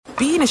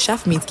being a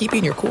chef means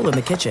keeping your cool in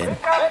the kitchen.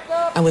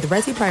 And with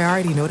Resi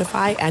Priority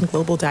Notify and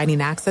Global Dining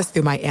Access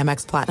through my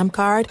Amex Platinum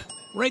card,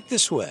 right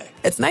this way.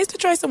 It's nice to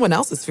try someone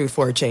else's food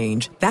for a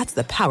change. That's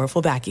the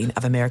powerful backing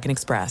of American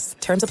Express.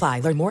 Terms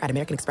apply. Learn more at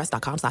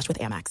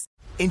americanexpress.com/withAmex.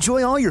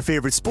 Enjoy all your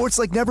favorite sports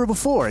like never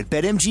before at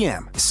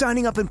BetMGM.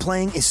 Signing up and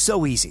playing is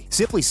so easy.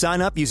 Simply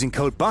sign up using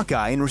code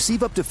Buckeye and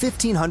receive up to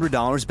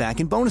 $1,500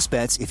 back in bonus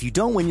bets if you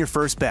don't win your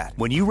first bet.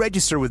 When you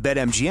register with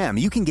BetMGM,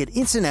 you can get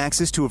instant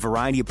access to a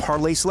variety of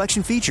parlay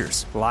selection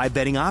features, live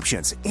betting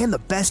options, and the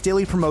best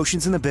daily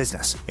promotions in the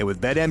business. And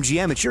with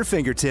BetMGM at your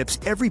fingertips,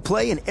 every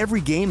play and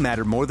every game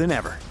matter more than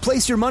ever.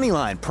 Place your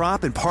moneyline,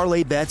 prop, and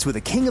parlay bets with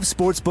the king of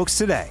sportsbooks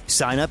today.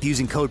 Sign up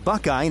using code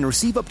Buckeye and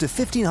receive up to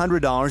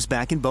 $1,500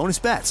 back in bonus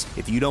bets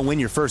if you don't win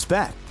your first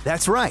bet.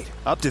 That's right,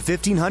 up to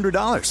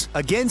 $1,500.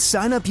 Again,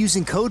 sign up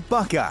using code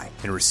Buckeye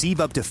and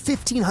receive up to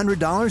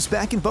 $1,500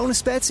 back in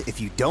bonus bets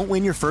if you don't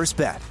win your first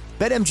bet.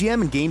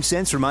 BetMGM and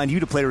GameSense remind you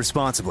to play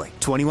responsibly.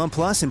 21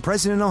 plus and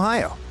present in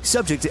Ohio.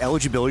 Subject to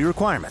eligibility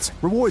requirements.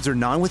 Rewards are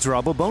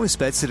non-withdrawable bonus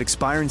bets that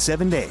expire in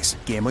 7 days.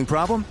 Gambling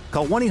problem?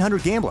 Call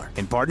 1-800-GAMBLER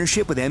in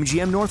partnership with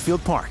MGM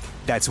Northfield Park.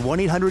 That's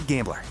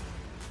 1-800-GAMBLER.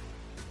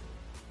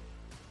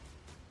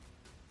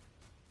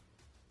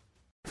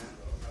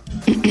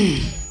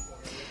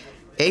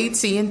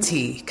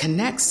 AT&T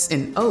connects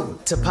an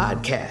ode to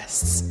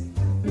podcasts.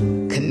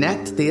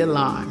 Connect the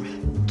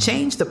alarm.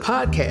 Change the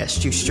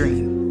podcast you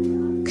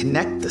stream.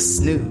 Connect the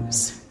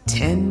snooze.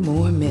 10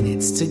 more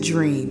minutes to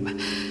dream.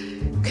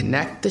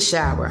 Connect the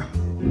shower.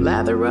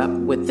 Lather up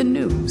with the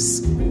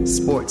news.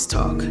 Sports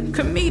talk,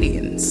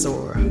 comedians,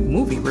 or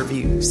movie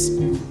reviews.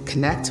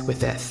 Connect with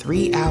that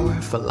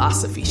 3-hour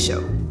philosophy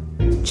show.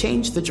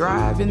 Change the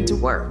drive into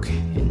work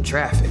in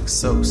traffic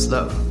so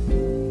slow.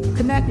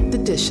 Connect the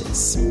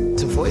dishes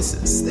to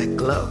voices that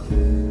glow.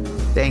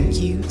 Thank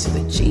you to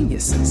the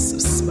geniuses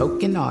of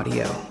spoken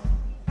audio.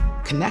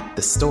 Connect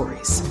the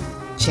stories.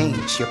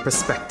 Change your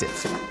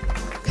perspective.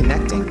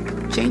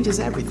 Connecting changes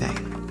everything.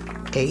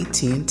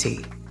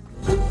 AT&T.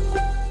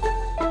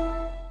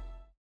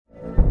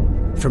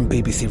 From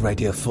BBC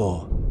Radio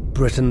 4,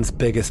 Britain's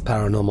biggest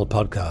paranormal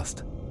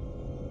podcast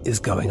is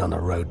going on a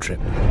road trip.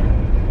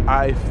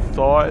 I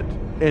thought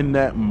in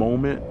that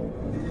moment,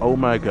 oh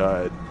my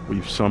God,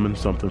 we've summoned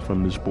something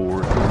from this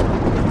board.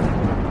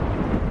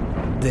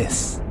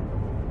 This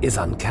is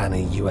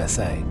Uncanny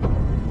USA.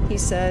 He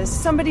says,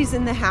 somebody's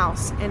in the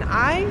house, and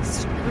I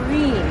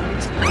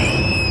screamed.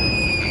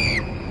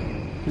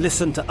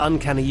 Listen to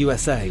Uncanny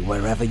USA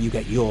wherever you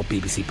get your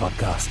BBC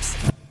podcasts,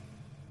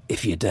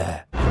 if you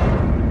dare.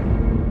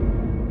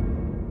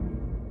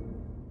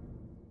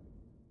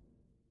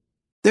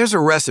 There's a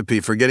recipe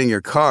for getting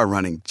your car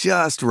running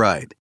just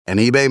right, and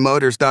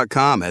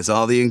ebaymotors.com has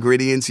all the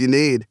ingredients you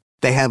need.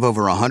 They have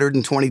over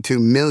 122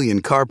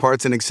 million car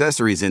parts and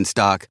accessories in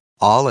stock,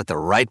 all at the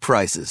right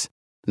prices.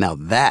 Now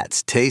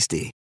that's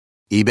tasty.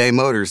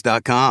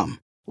 ebaymotors.com.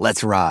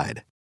 Let's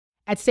ride.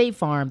 At State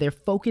Farm, they're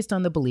focused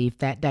on the belief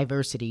that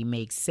diversity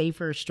makes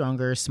safer,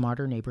 stronger,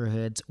 smarter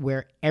neighborhoods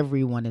where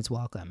everyone is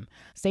welcome.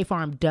 State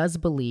Farm does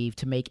believe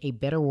to make a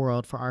better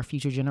world for our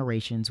future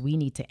generations, we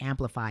need to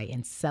amplify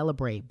and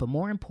celebrate, but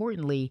more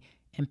importantly,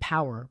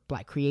 empower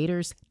Black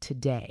creators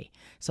today.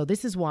 So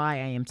this is why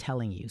I am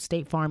telling you,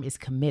 State Farm is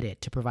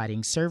committed to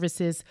providing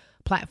services,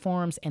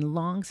 platforms, and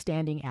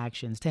long-standing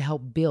actions to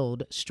help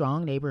build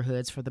strong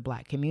neighborhoods for the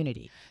Black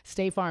community.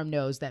 State Farm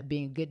knows that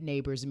being good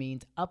neighbors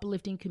means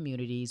uplifting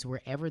communities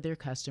wherever their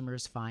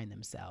customers find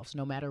themselves,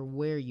 no matter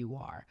where you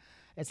are.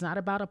 It's not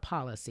about a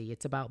policy,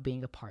 it's about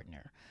being a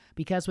partner.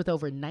 Because with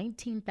over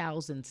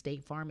 19,000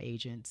 State Farm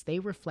agents, they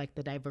reflect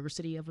the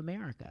diversity of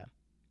America.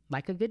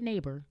 Like a good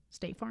neighbor,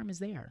 State Farm is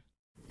there.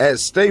 At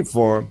State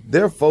Farm,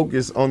 they're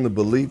focused on the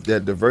belief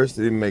that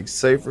diversity makes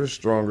safer,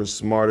 stronger,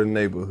 smarter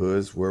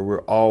neighborhoods where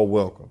we're all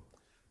welcome.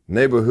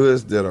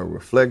 Neighborhoods that are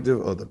reflective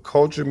of the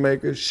culture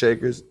makers,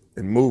 shakers,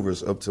 and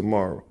movers of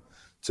tomorrow.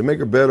 To make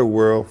a better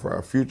world for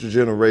our future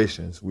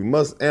generations, we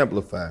must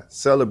amplify,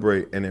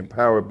 celebrate, and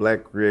empower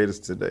Black creators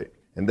today.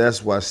 And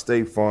that's why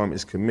State Farm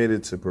is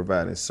committed to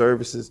providing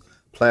services,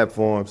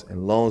 platforms,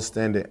 and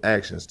long-standing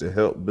actions to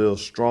help build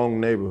strong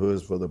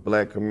neighborhoods for the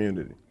Black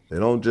community. They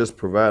don't just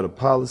provide a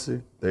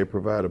policy, they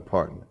provide a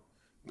partner.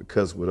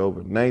 Because with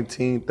over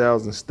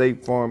 19,000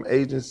 State Farm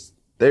agents,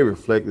 they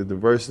reflect the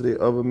diversity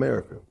of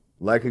America.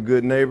 Like a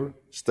good neighbor,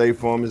 State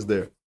Farm is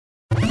there.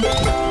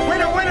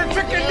 Winner, winner,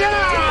 chicken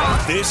dinner!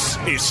 This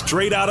is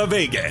Straight Outta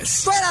Vegas.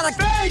 Straight Outta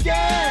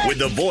Vegas! With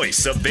the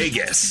voice of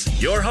Vegas,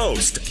 your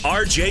host,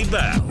 RJ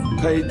Bell.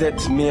 Pay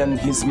that man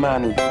his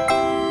money.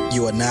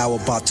 You are now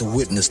about to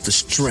witness the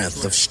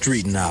strength of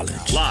street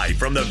knowledge. Live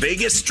from the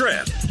Vegas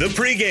Strip, the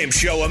pregame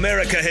show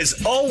America has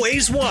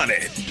always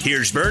wanted.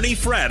 Here's Bernie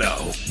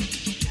Fratto.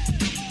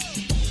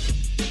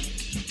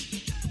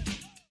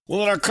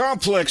 Well, in our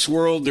complex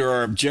world, there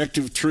are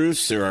objective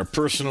truths, there are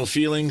personal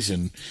feelings,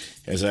 and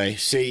as I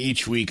say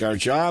each week, our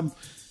job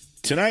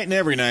tonight and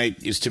every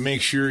night is to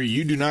make sure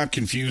you do not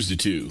confuse the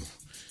two.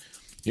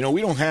 You know,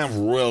 we don't have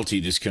royalty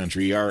in this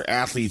country. Our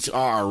athletes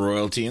are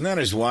royalty, and that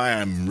is why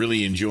I'm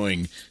really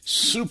enjoying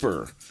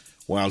Super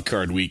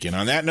Wildcard Weekend.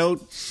 On that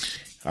note,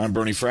 I'm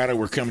Bernie Fratto.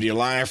 We're coming to you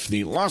live from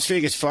the Las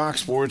Vegas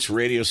Fox Sports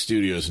Radio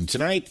studios. And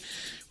tonight,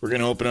 we're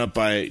going to open up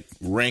by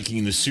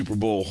ranking the Super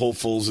Bowl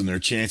hopefuls and their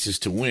chances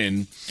to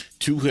win.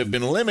 2 have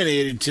been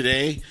eliminated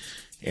today,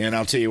 and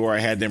I'll tell you where I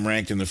had them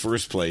ranked in the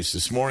first place.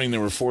 This morning, there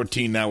were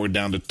 14. Now we're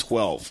down to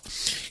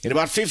 12. In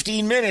about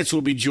 15 minutes,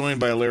 we'll be joined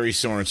by Larry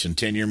Sorensen,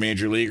 10-year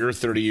Major Leaguer,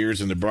 30 years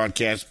in the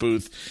broadcast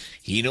booth.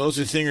 He knows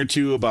a thing or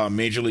two about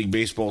Major League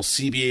Baseball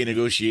CBA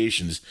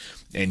negotiations.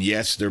 And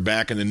yes, they're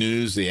back in the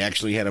news. They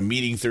actually had a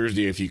meeting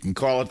Thursday, if you can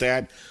call it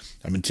that.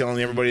 I've been telling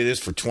everybody this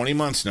for 20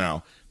 months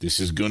now. This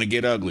is going to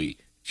get ugly.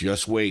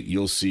 Just wait.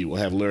 You'll see.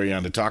 We'll have Larry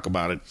on to talk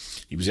about it.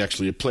 He was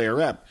actually a player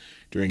rep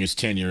during his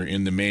tenure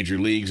in the major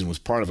leagues and was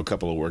part of a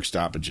couple of work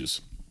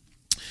stoppages.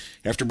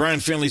 After Brian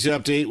Finley's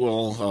update,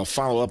 we'll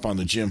follow up on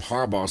the Jim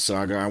Harbaugh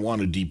saga. I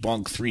want to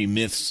debunk 3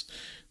 myths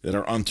that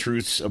are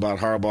untruths about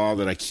Harbaugh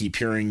that I keep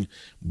hearing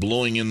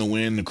blowing in the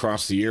wind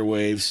across the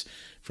airwaves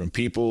from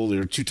people.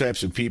 There are 2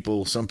 types of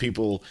people. Some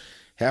people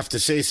have to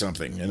say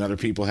something, and other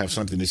people have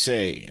something to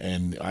say.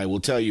 And I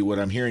will tell you, what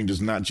I'm hearing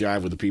does not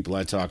jive with the people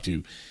I talk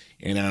to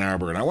in Ann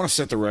Arbor. And I want to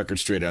set the record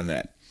straight on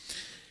that.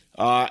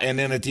 And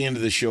then at the end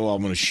of the show,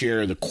 I'm going to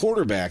share the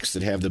quarterbacks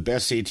that have the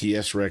best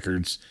ATS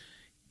records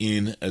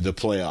in the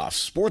playoffs.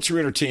 Sports are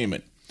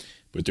entertainment,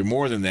 but they're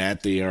more than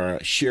that. They are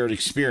a shared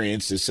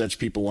experience. As such,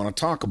 people want to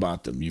talk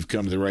about them. You've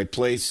come to the right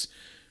place.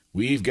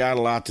 We've got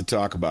a lot to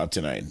talk about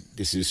tonight.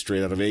 This is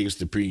Straight Out of Vegas,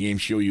 the pregame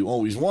show you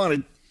always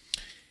wanted.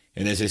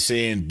 And as I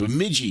say in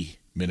Bemidji,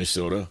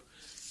 Minnesota,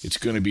 it's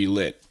going to be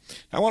lit.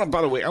 What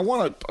I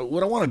want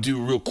to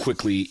do real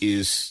quickly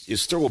is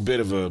throw a bit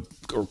of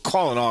or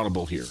call an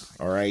audible here,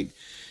 all right?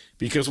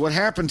 Because what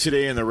happened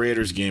today in the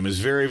Raiders game is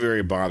very,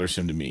 very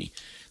bothersome to me.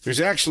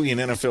 There's actually an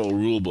NFL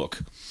rule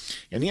book,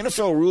 and the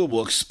NFL rule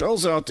book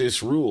spells out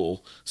this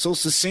rule so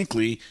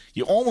succinctly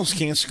you almost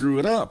can't screw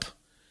it up.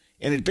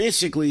 And it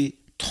basically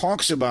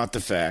talks about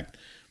the fact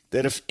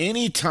that if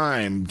any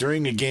time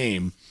during a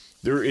game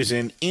there is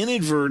an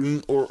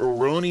inadvertent or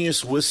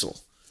erroneous whistle,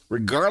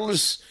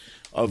 regardless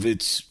of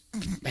its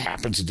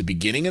happens at the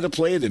beginning of the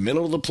play, the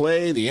middle of the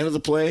play, the end of the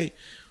play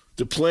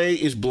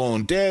is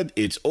blown dead.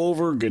 It's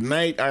over. Good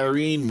night,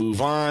 Irene.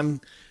 Move on.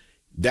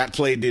 That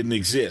play didn't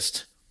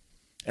exist.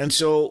 And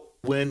so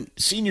when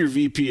Senior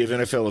VP of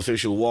NFL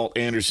official Walt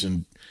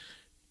Anderson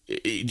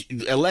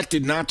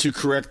elected not to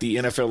correct the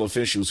NFL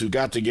officials who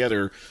got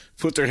together,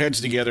 put their heads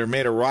together,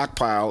 made a rock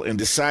pile, and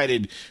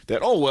decided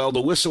that,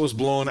 the whistle was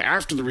blown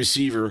after the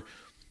receiver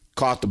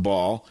caught the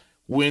ball,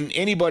 when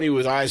anybody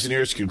with eyes and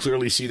ears could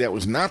clearly see that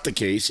was not the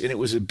case, and it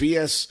was a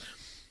BS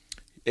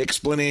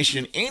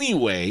explanation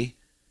anyway.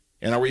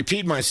 And I'll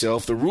repeat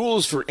myself, the rule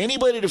is for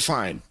anybody to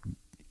find.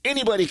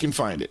 Anybody can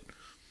find it.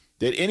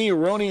 That any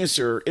erroneous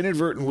or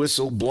inadvertent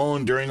whistle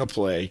blown during a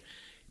play,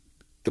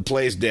 the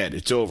play is dead.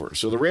 It's over.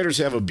 So the Raiders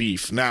have a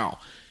beef. Now,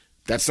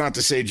 that's not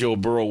to say Joe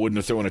Burrow wouldn't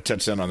have thrown a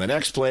touchdown on the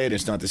next play, and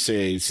it's not to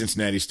say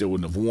Cincinnati still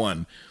wouldn't have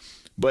won.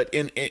 But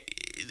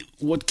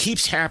what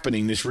keeps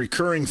happening, this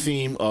recurring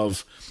theme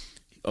of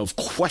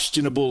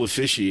questionable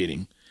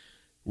officiating,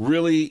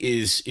 really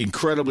is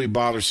incredibly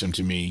bothersome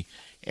to me,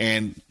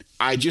 and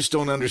I just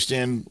don't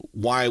understand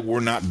why we're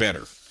not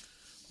better.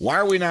 Why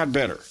are we not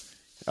better?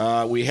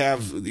 We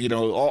have,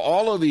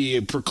 all of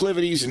the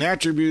proclivities and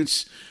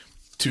attributes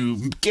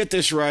to get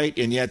this right,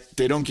 and yet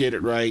they don't get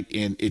it right,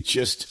 and it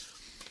just,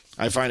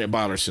 I find it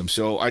bothersome.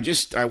 So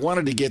I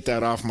wanted to get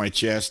that off my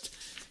chest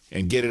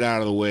and get it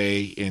out of the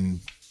way,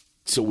 and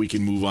so we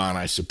can move on,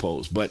 I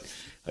suppose. But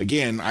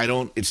again,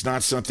 it's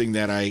not something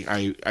that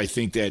I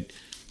think that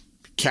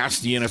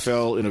casts the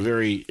NFL in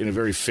a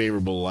very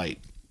favorable light.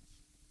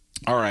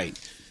 All right.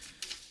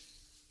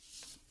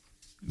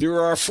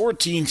 There are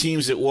 14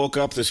 teams that woke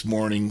up this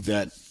morning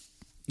that,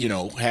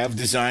 have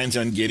designs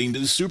on getting to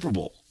the Super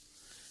Bowl.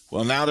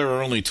 Well, now there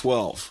are only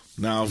 12.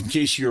 Now, in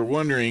case you're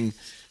wondering,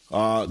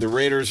 the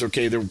Raiders,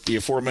 the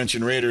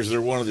aforementioned Raiders,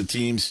 they're one of the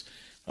teams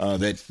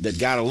that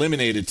got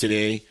eliminated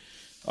today.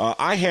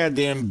 I had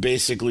them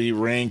basically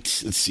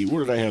ranked, let's see,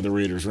 where did I have the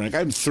Raiders ranked? I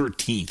had them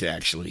 13th,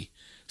 actually.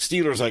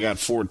 Steelers, I got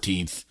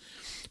 14th.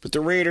 But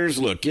the Raiders,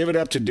 look, give it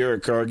up to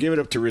Derek Carr, give it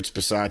up to Rich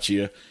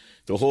Bisaccia,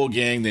 the whole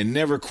gang. They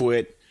never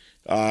quit.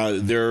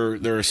 They're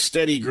a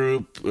steady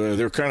group.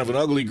 They're kind of an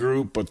ugly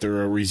group, but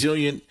they're a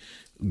resilient,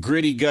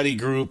 gritty, gutty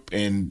group,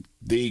 and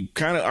they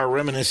kind of are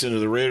reminiscent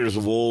of the Raiders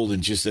of old,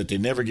 and just that they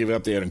never give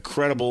up. They had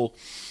incredible,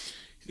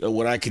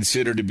 what I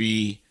consider to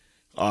be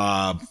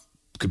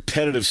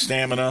competitive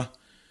stamina,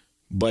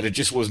 but it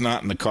just was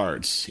not in the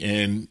cards.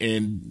 And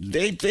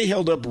they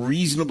held up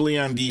reasonably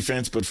on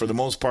defense, but for the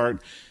most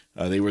part,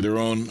 they were their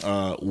own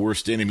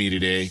worst enemy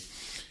today.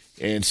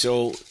 And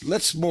so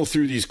let's move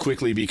through these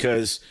quickly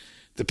because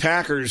the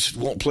Packers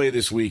won't play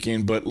this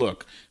weekend, but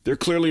look, they're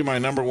clearly my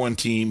number one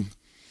team.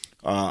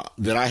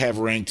 that I have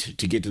ranked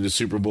to get to the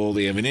Super Bowl.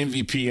 They have an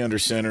MVP under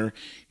center,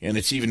 and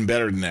it's even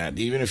better than that.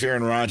 Even if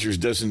Aaron Rodgers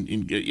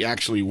doesn't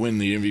actually win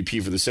the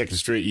MVP for the second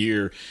straight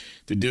year,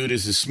 the dude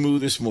is the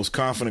smoothest, most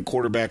confident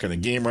quarterback in the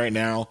game right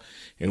now.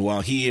 And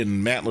while he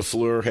and Matt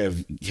LaFleur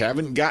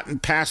haven't gotten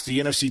past the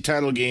NFC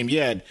title game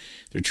yet,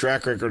 their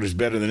track record is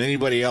better than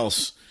anybody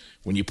else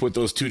when you put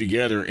those two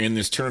together in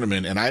this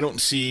tournament. And I don't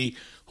see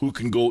who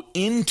can go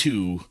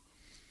into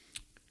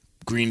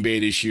Green Bay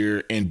this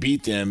year and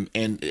beat them.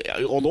 And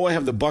although I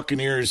have the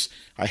Buccaneers,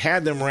 I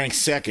had them ranked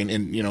second,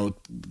 and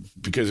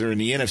because they're in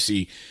the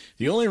NFC.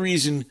 The only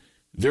reason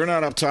they're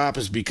not up top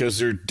is because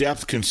their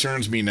depth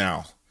concerns me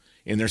now.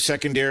 In their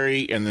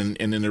secondary and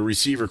then their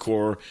receiver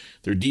core,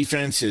 their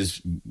defense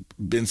has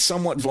been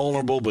somewhat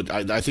vulnerable, but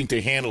I think they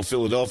handle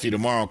Philadelphia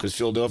tomorrow because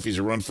Philadelphia's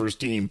a run-first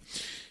team.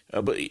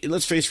 But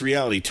let's face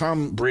reality.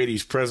 Tom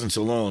Brady's presence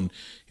alone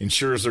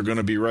ensures they're going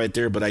to be right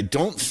there, but I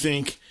don't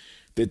think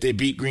that they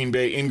beat Green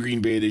Bay in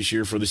Green Bay this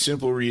year for the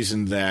simple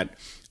reason that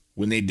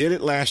when they did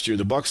it last year,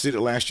 the Bucs did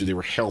it last year, they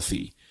were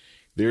healthy.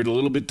 They're a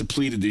little bit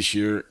depleted this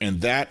year,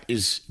 and that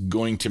is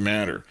going to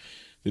matter.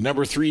 The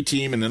number 3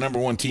 team and the number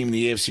 1 team in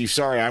the AFC,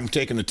 sorry, I'm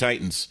taking the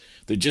Titans.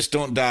 They just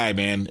don't die,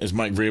 man, as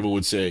Mike Vrabel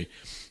would say.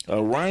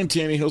 Ryan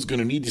Tannehill's going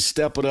to need to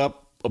step it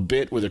up a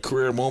bit with a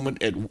career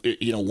moment at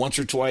once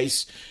or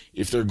twice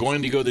if they're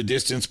going to go the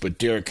distance, but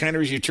Derrick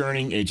Henry's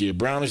returning, A.J.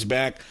 Brown is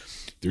back.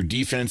 Their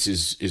defense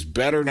is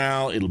better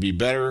now. It'll be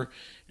better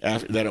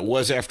than it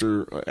was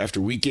after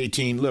Week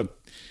 18. Look,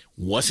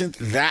 wasn't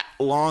that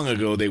long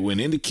ago they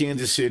went into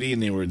Kansas City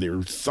and they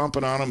were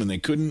thumping on them and they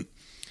couldn't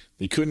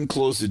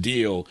close the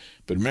deal.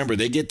 But remember,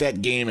 they get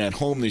that game at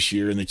home this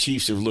year, and the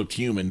Chiefs have looked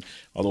human.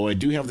 Although I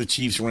do have the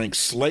Chiefs ranked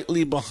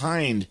slightly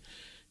behind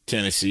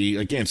Tennessee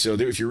again. So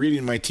if you're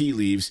reading my tea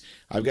leaves,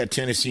 I've got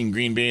Tennessee and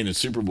Green Bay in the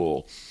Super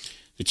Bowl.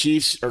 The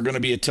Chiefs are going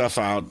to be a tough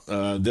out.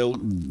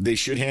 They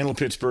should handle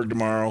Pittsburgh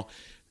tomorrow.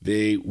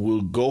 They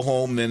will go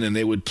home then, and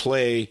they would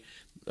play.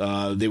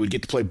 They would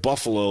get to play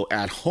Buffalo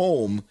at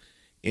home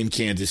in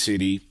Kansas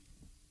City.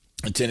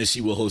 And Tennessee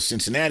will host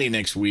Cincinnati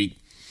next week.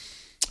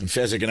 And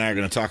Fezzik and I are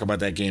going to talk about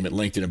that game at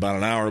length in about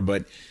an hour.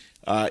 But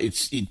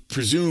it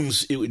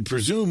would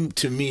presume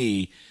to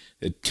me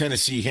that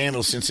Tennessee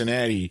handles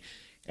Cincinnati.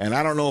 And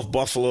I don't know if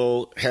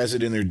Buffalo has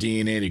it in their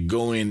DNA to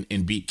go in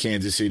and beat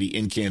Kansas City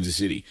in Kansas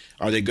City.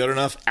 Are they good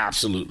enough?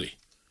 Absolutely.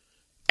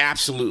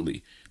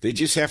 Absolutely. They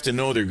just have to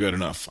know they're good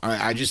enough.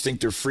 I just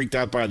think they're freaked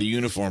out by the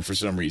uniform for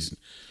some reason.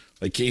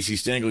 Like Casey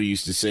Stengel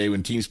used to say,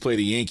 when teams play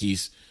the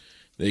Yankees,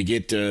 they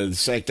get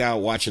psyched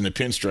out watching the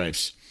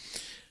pinstripes.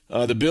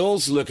 The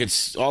Bills, look,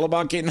 it's all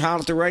about getting hot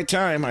at the right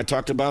time. I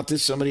talked about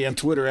this. Somebody on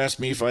Twitter asked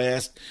me if I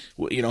asked,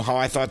 how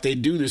I thought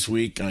they'd do this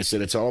week. And I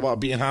said, it's all about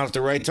being hot at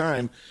the right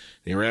time.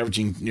 They were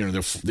averaging,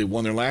 they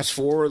won their last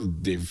 4.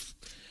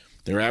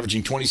 They're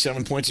averaging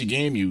 27 points a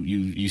game.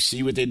 You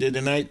see what they did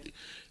tonight?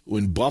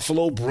 When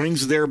Buffalo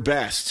brings their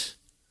best,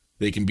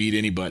 they can beat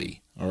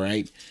anybody, all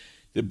right?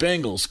 The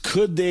Bengals,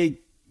 could they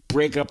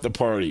break up the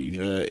party?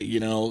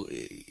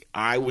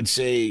 I would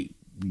say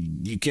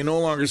you can no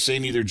longer say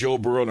neither Joe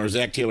Burrow nor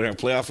Zach Taylor have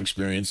playoff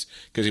experience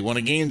because they won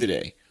a game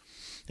today.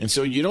 And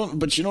so you don't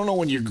know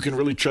when you can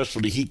really trust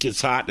when the heat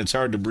gets hot and it's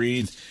hard to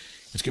breathe.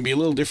 It's going to be a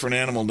little different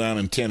animal down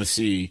in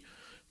Tennessee.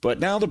 But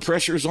now the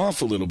pressure is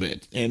off a little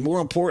bit. And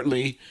more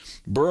importantly,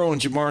 Burrow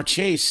and Jamar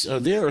Chase,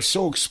 they are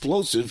so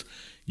explosive,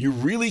 you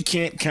really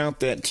can't count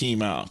that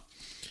team out.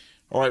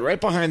 All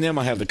right behind them,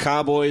 I have the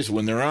Cowboys.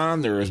 When they're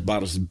on, they're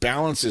about as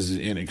balanced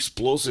and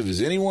explosive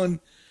as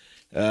anyone.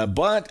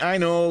 But I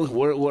know,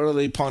 what do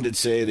the pundits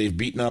say? They've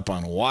beaten up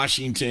on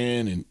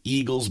Washington and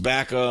Eagles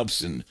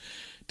backups and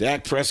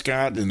Dak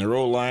Prescott and their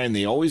O-line.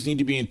 They always need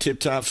to be in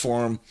tip-top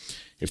form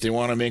if they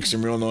want to make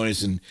some real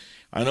noise. And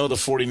I know the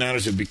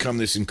 49ers have become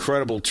this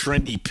incredible,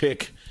 trendy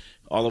pick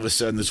all of a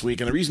sudden this week.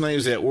 And the reason I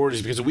use that word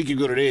is because a week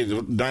ago today,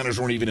 the Niners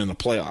weren't even in the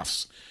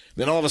playoffs.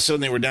 Then all of a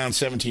sudden they were down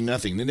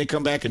 17-0. Then they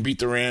come back and beat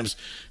the Rams,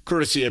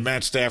 courtesy of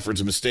Matt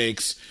Stafford's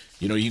mistakes.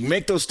 You can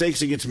make those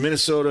mistakes against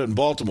Minnesota and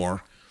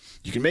Baltimore.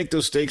 You can make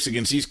those mistakes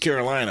against East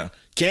Carolina.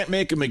 Can't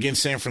make them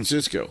against San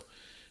Francisco.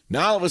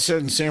 Now all of a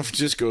sudden San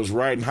Francisco is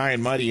riding high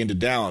and mighty into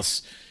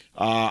Dallas.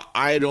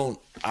 I'm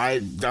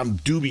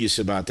dubious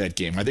about that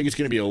game. I think it's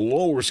going to be a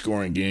lower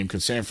scoring game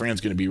because San Fran's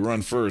going to be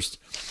run first.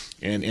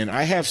 And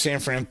I have San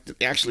Fran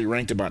actually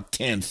ranked about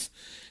 10th.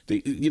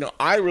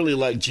 I really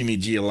like Jimmy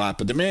G a lot,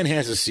 but the man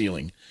has a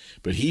ceiling.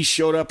 But he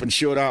showed up and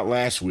showed out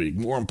last week.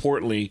 More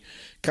importantly,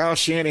 Kyle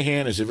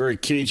Shanahan is a very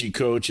cagey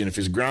coach, and if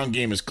his ground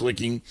game is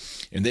clicking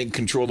and they can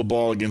control the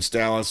ball against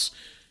Dallas,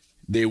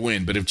 they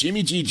win. But if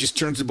Jimmy G just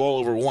turns the ball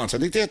over once, I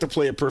think they have to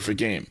play a perfect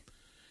game.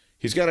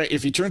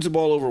 If he turns the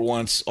ball over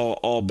once,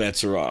 all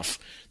bets are off.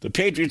 The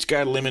Patriots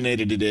got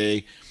eliminated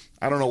today.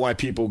 I don't know why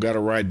people got to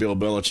ride Bill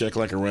Belichick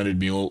like a rented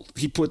mule.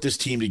 He put this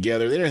team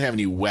together. They didn't have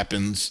any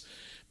weapons.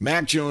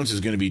 Mac Jones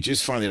is going to be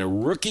just fine. They had a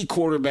rookie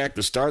quarterback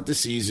to start the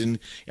season,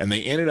 and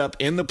they ended up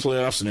in the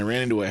playoffs, and they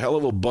ran into a hell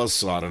of a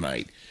buzzsaw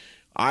tonight.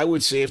 I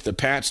would say if the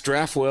Pats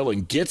draft well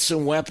and get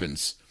some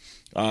weapons,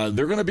 they're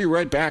going to be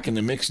right back in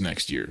the mix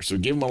next year. So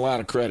give them a lot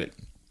of credit.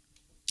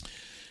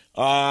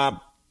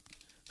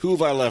 Who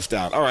have I left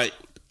out? All right,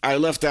 I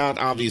left out,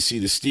 obviously,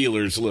 the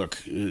Steelers. Look,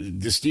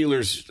 the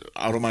Steelers,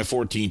 out of my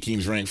 14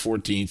 teams, ranked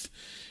 14th.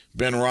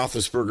 Ben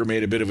Roethlisberger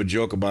made a bit of a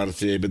joke about it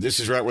today, but this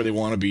is right where they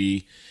want to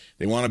be.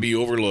 They want to be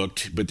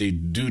overlooked, but they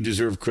do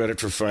deserve credit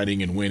for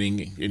fighting and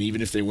winning, and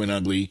even if they win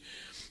ugly.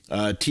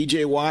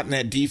 T.J. Watt and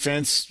that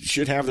defense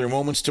should have their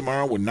moments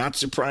tomorrow. Would not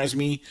surprise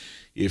me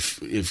if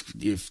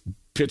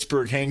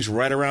Pittsburgh hangs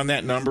right around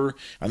that number.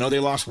 I know they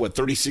lost,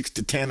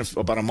 36-10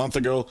 about a month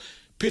ago.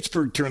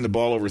 Pittsburgh turned the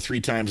ball over 3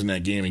 times in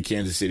that game, and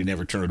Kansas City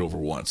never turned it over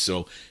once.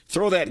 So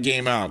throw that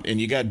game out. And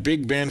you got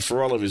Big Ben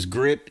for all of his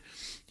grit.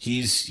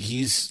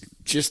 He's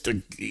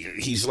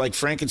like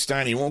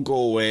Frankenstein. He won't go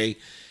away.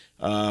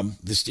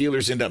 The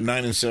Steelers end up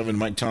 9-7.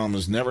 Mike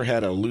Tomlin's never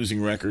had a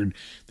losing record.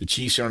 The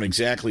Chiefs aren't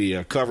exactly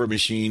a cover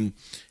machine.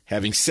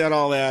 Having said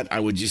all that,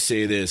 I would just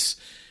say this.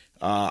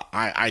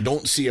 I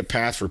don't see a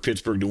path for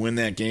Pittsburgh to win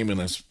that game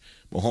unless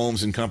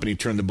Mahomes and company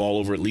turn the ball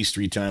over at least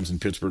 3 times and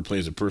Pittsburgh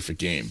plays a perfect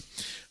game.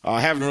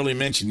 I haven't really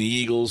mentioned the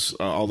Eagles,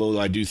 although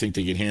I do think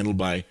they get handled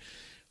by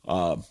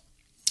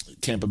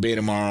Tampa Bay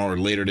tomorrow or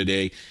later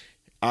today.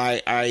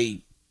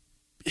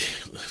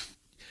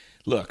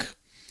 Look,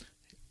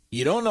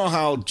 you don't know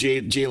how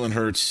Jalen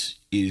Hurts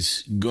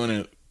is going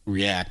to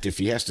react if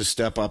he has to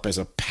step up as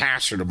a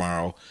passer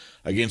tomorrow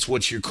against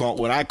what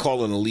I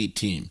call an elite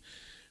team.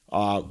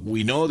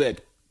 We know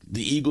that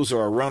the Eagles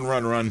are a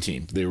run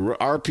team. They're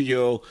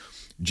RPO.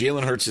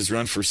 Jalen Hurts has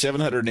run for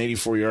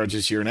 784 yards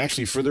this year, and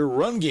actually for their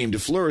run game to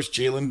flourish,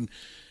 Jalen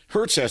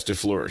Hurts has to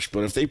flourish.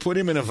 But if they put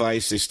him in a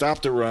vice, they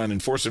stop the run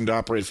and force him to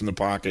operate from the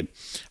pocket.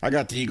 I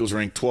got the Eagles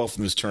ranked 12th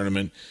in this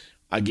tournament.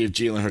 I give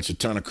Jalen Hurts a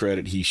ton of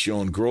credit. He's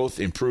shown growth,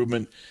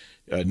 improvement.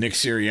 Nick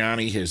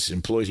Sirianni has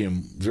employed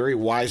him very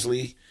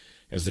wisely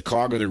as the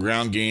cog of the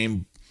ground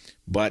game.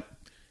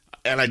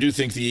 And I do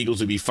think the Eagles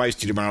will be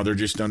feisty tomorrow. They're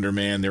just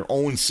undermanned. They're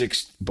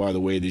 0-6, by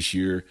the way, this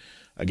year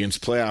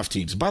against playoff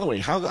teams. By the way,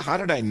 how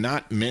did I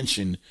not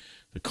mention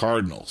the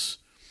Cardinals?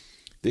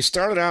 They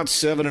started out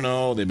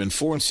 7-0. They've been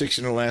 4-6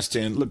 in the last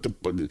 10. Look,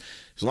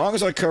 as long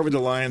as I covered the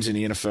Lions in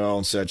the NFL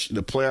and such,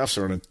 the playoffs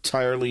are an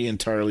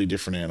entirely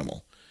different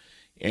animal.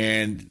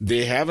 And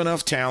they have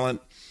enough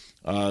talent.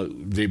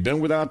 They've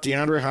been without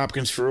DeAndre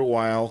Hopkins for a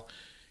while.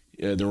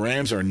 The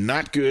Rams are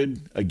not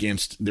good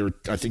against. They're,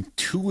 I think,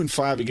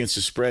 2-5 against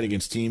the spread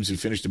against teams who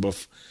finished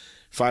above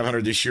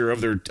 500 this year.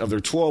 Of their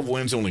 12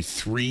 wins, only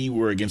 3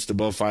 were against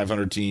above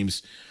 500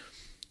 teams.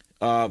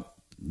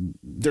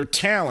 Their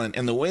talent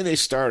and the way they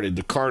started,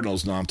 the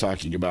Cardinals, now I'm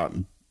talking about,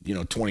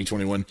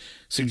 2021,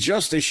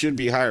 suggests they should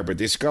be higher, but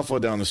they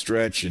scuffled down the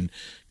stretch, and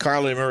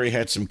Kyler Murray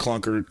had some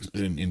clunker,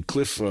 and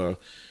Cliff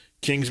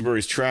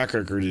Kingsbury's track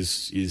record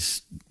is he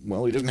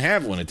doesn't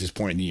have one at this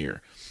point in the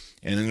year.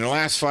 And in the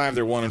last 5,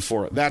 they're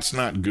 1-4. That's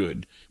not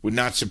good. Would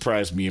not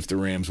surprise me if the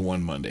Rams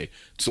won Monday.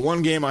 It's the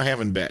one game I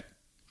haven't bet.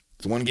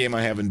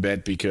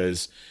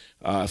 Because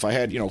if I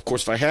had,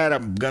 if I had a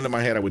gun to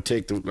my head, I would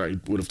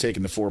have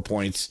taken the 4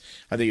 points.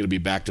 I think it'll be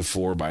back to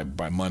 4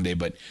 by Monday.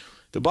 But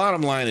the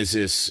bottom line is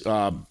this: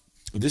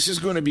 this is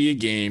going to be a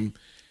game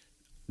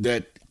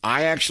that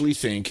I actually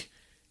think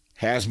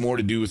has more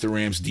to do with the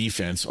Rams'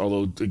 defense.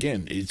 Although,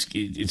 again,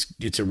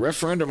 it's a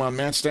referendum on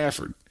Matt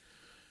Stafford.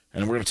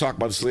 And we're going to talk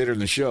about this later in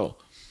the show.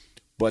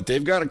 But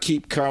they've got to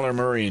keep Kyler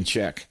Murray in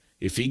check.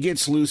 If he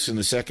gets loose in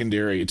the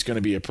secondary, it's going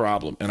to be a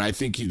problem. And I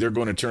think they're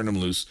going to turn him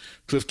loose.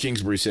 Cliff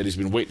Kingsbury said he's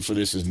been waiting for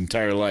this his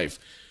entire life.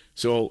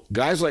 So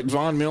guys like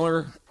Von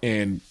Miller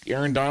and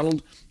Aaron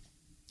Donald,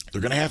 they're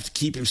going to have to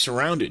keep him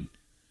surrounded.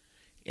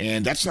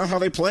 And that's not how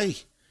they play.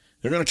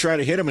 They're going to try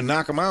to hit him and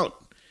knock him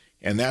out.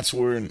 And that's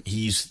where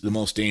he's the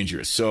most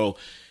dangerous. So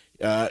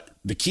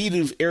the key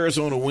to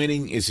Arizona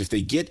winning is if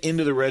they get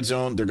into the red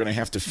zone, they're going to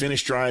have to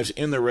finish drives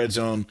in the red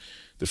zone.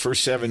 The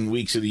first 7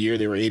 weeks of the year,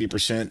 they were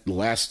 80%. The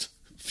last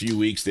few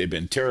weeks, they've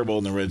been terrible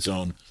in the red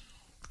zone.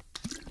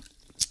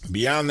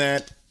 Beyond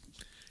that,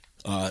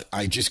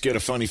 I just get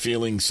a funny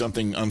feeling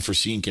something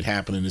unforeseen could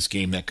happen in this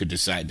game that could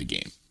decide the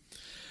game.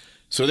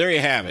 So there you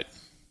have it.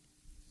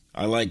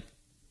 I like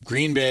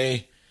Green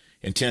Bay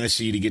and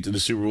Tennessee to get to the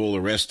Super Bowl.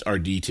 The rest are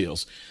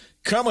details.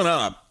 Coming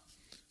up,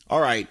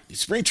 all right,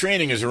 spring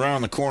training is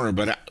around the corner,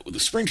 but the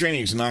spring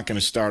training is not going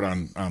to start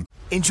on.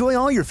 Enjoy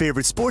all your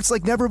favorite sports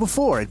like never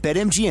before at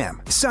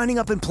BetMGM. Signing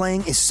up and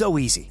playing is so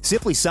easy.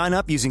 Simply sign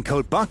up using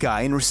code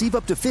Buckeye and receive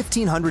up to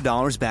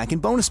 $1,500 back in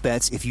bonus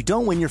bets if you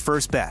don't win your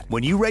first bet.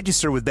 When you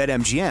register with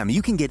BetMGM,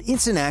 you can get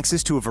instant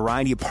access to a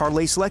variety of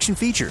parlay selection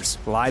features,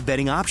 live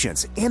betting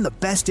options, and the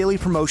best daily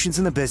promotions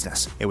in the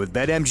business. And with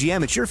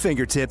BetMGM at your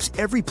fingertips,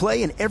 every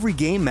play and every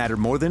game matter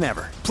more than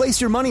ever.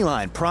 Place your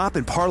moneyline, prop,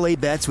 and parlay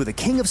bets with the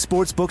king of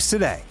sportsbooks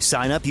today.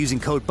 Sign up using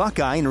code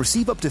Buckeye and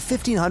receive up to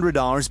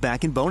 $1,500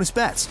 back in bonus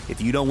bets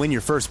if you don't win your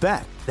first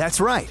bet.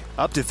 That's right,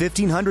 up to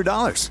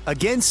 $1,500.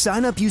 Again,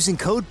 sign up using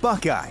code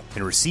Buckeye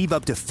and receive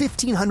up to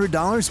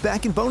 $1,500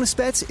 back in bonus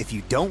bets if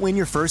you don't win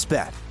your first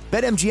bet.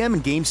 BetMGM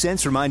and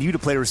GameSense remind you to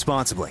play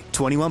responsibly.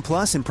 21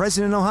 plus and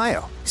present in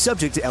Ohio.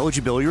 Subject to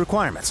eligibility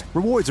requirements.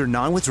 Rewards are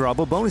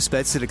non-withdrawable bonus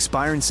bets that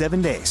expire in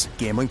 7 days.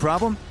 Gambling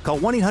problem? Call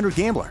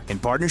 1-800-GAMBLER in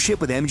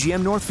partnership with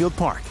MGM Northfield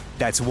Park.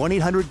 That's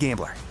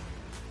 1-800-GAMBLER.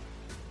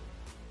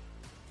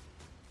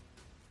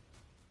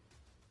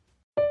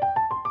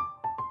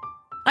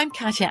 I'm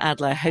Katya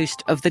Adler,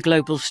 host of The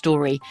Global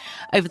Story.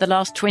 Over the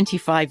last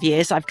 25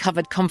 years, I've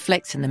covered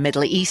conflicts in the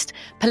Middle East,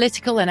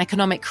 political and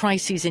economic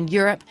crises in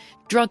Europe,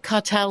 drug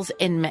cartels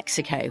in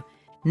Mexico.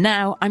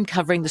 Now I'm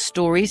covering the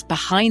stories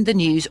behind the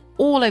news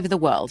all over the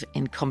world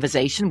in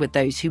conversation with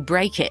those who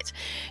break it.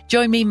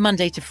 Join me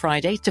Monday to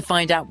Friday to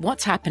find out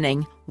what's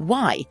happening,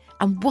 why,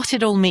 and what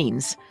it all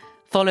means.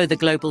 Follow The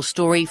Global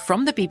Story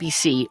from the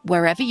BBC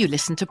wherever you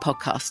listen to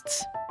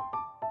podcasts.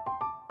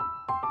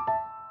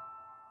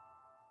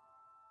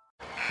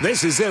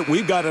 This is it.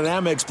 We've got an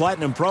Amex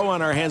Platinum Pro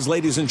on our hands,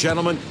 ladies and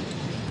gentlemen.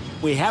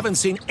 We haven't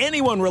seen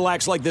anyone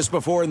relax like this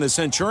before in the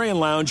Centurion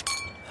Lounge.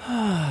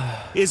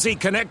 Is he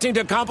connecting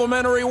to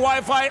complimentary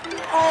Wi-Fi?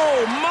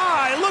 Oh,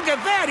 my! Look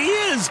at that! He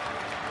is!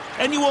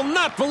 And you will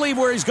not believe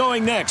where he's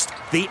going next.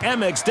 The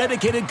Amex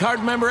dedicated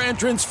card member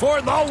entrance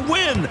for the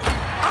win!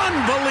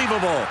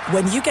 Unbelievable!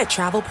 When you get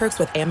travel perks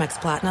with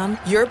Amex Platinum,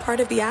 you're part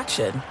of the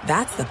action.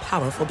 That's the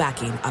powerful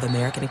backing of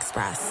American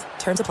Express.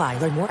 Terms apply.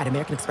 Learn more at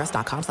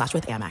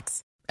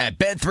americanexpress.com/withAmex. At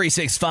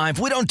Bet365,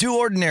 we don't do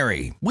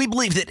ordinary. We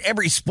believe that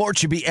every sport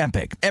should be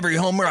epic. Every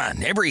home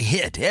run, every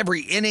hit,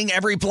 every inning,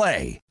 every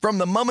play. From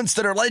the moments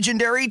that are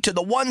legendary to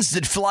the ones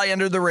that fly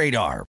under the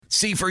radar.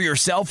 See for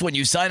yourself when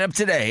you sign up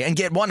today and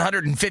get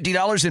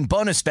 $150 in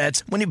bonus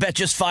bets when you bet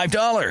just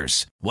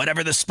 $5.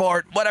 Whatever the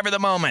sport, whatever the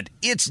moment,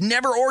 it's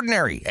never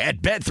ordinary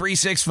at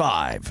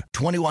Bet365.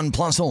 21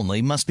 plus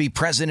only. Must be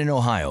present in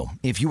Ohio.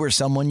 If you or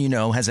someone you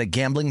know has a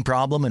gambling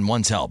problem and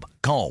wants help,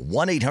 call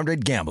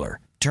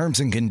 1-800-GAMBLER. Terms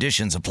and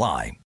conditions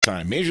apply.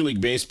 Major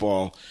League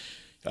Baseball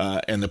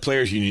and the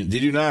Players Union, they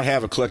do not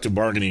have a collective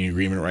bargaining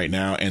agreement right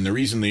now, and the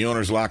reason the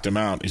owners locked them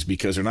out is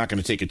because they're not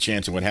going to take a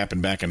chance on what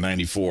happened back in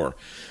 '94.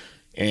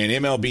 And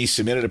MLB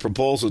submitted a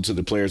proposal to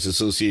the Players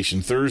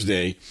Association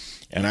Thursday,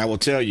 and I will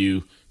tell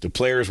you, the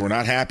players were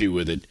not happy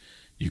with it.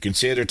 You can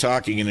say they're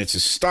talking, and it's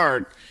a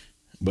start,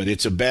 but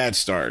it's a bad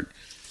start.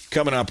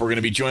 Coming up, we're going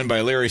to be joined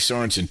by Larry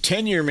Sorensen,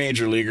 10-year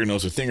major leaguer,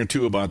 knows a thing or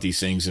two about these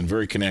things, and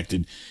very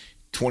connected.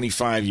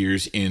 25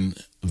 years in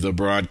the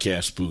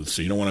broadcast booth,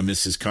 so you don't want to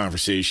miss this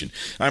conversation.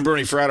 I'm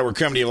Bernie Fratto. We're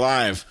coming to you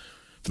live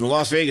from the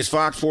Las Vegas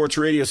Fox Sports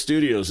Radio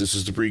studios. This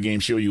is the pregame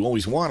show you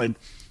always wanted.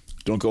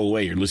 Don't go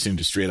away. You're listening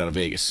to Straight Out of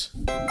Vegas.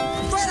 Straight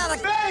Out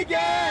of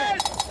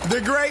Vegas! The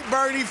great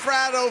Bernie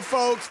Fratto,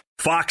 folks.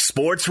 Fox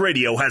Sports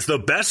Radio has the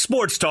best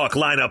sports talk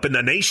lineup in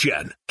the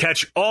nation.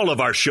 Catch all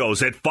of our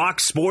shows at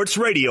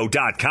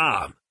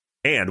foxsportsradio.com.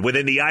 And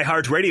within the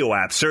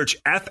iHeartRadio app, search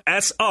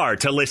FSR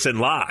to listen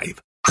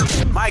live.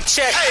 Mic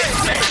check.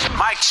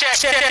 Mic check.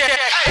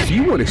 Do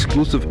you want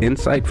exclusive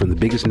insight from the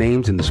biggest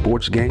names in the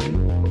sports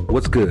game?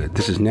 What's good?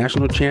 This is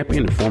national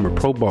champion and former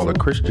pro baller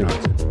Chris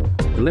Johnson.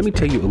 And let me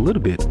tell you a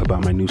little bit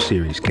about my new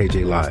series,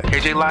 KJ Live.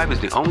 KJ Live is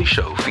the only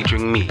show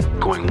featuring me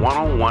going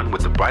one-on-one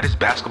with the brightest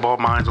basketball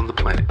minds on the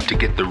planet to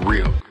get the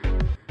real.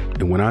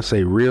 And when I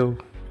say real,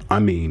 I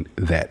mean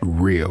that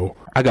real.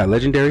 I got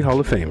legendary Hall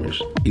of Famers,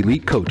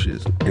 elite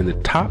coaches, and the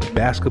top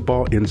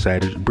basketball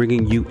insiders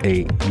bringing you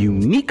a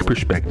unique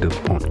perspective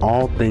on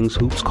all things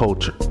hoops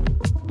culture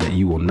that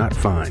you will not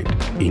find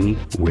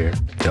anywhere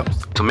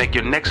else. So make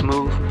your next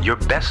move your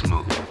best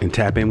move and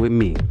tap in with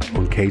me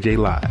on KJ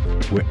Live,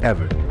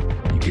 wherever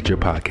you get your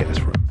podcast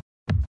from.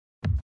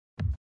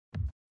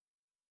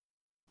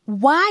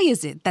 Why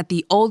is it that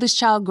the oldest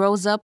child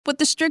grows up with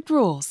the strict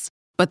rules,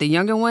 but the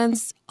younger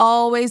ones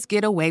always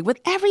get away with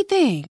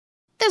everything?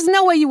 There's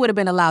no way you would have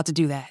been allowed to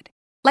do that.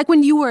 Like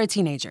when you were a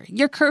teenager,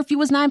 your curfew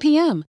was 9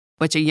 p.m.,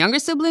 but your younger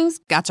siblings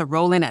got to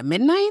roll in at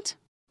midnight?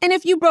 And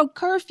if you broke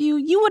curfew,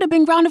 you would have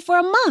been grounded for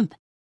a month.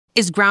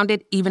 Is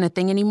grounded even a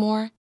thing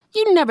anymore?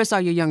 You never saw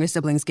your younger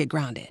siblings get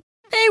grounded.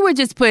 They were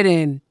just put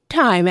in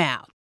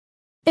timeout.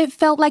 It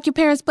felt like your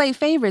parents played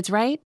favorites,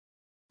 right?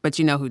 But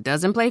you know who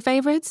doesn't play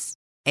favorites?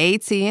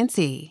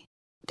 AT&T.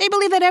 They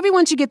believe that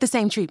everyone should get the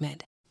same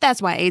treatment. That's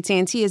why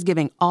AT&T is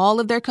giving all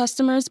of their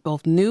customers,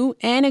 both new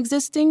and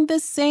existing, the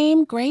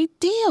same great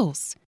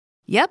deals.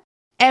 Yep,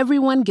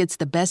 everyone gets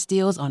the best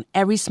deals on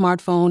every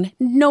smartphone,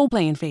 no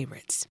playing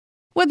favorites.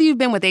 Whether you've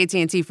been with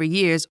AT&T for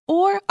years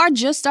or are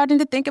just starting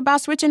to think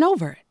about switching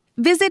over,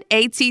 visit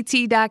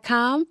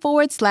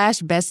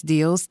att.com/best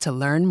deals to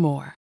learn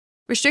more.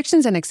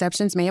 Restrictions and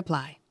exceptions may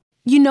apply.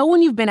 You know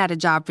when you've been at a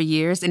job for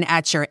years and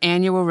at your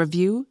annual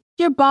review,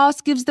 your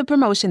boss gives the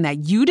promotion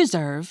that you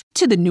deserve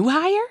to the new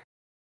hire?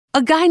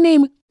 A guy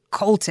named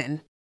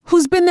Colton,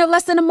 who's been there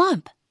less than a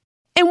month.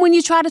 And when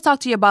you try to talk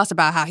to your boss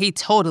about how he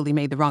totally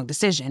made the wrong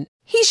decision,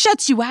 he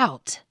shuts you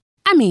out.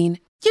 I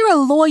mean, you're a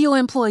loyal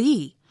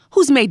employee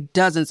who's made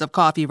dozens of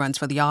coffee runs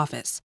for the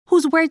office,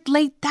 who's worked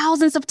late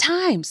thousands of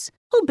times,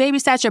 who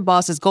babysat your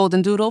boss's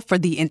golden doodle for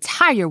the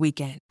entire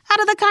weekend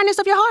out of the kindness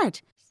of your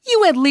heart.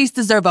 You at least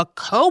deserve a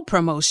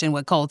co-promotion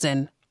with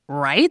Colton,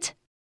 right?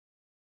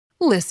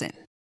 Listen,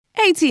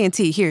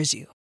 AT&T hears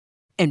you.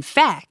 In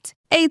fact,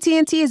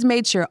 AT&T has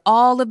made sure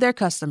all of their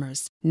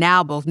customers,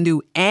 now both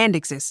new and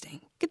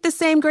existing, get the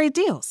same great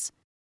deals.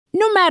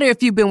 No matter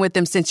if you've been with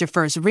them since your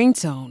first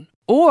ringtone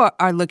or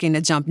are looking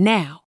to jump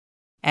now.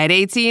 At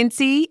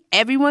AT&T,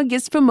 everyone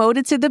gets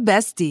promoted to the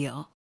best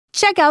deal.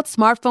 Check out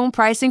smartphone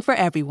pricing for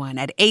everyone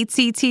at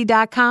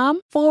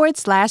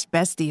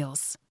att.com/best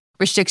deals.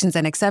 Restrictions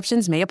and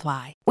exceptions may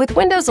apply. With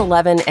Windows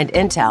 11 and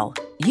Intel,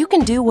 you can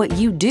do what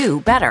you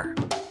do better.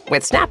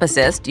 With Snap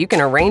Assist, you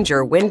can arrange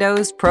your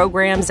windows,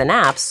 programs, and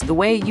apps the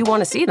way you want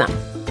to see them.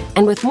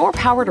 And with more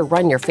power to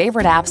run your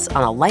favorite apps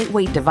on a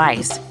lightweight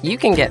device, you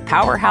can get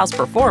powerhouse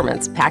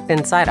performance packed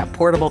inside a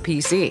portable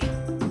PC.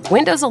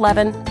 Windows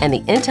 11 and the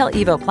Intel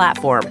Evo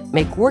platform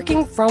make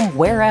working from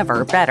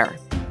wherever better.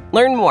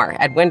 Learn more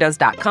at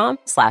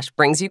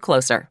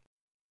windows.com/brings-you-closer.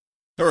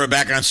 We're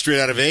back on Straight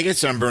Outta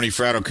Vegas. I'm Bernie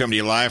Fratto, coming to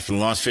you live from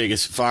the Las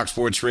Vegas Fox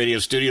Sports Radio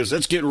studios.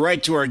 Let's get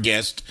right to our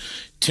guest.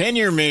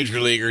 10-year major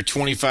leaguer,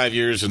 25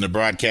 years in the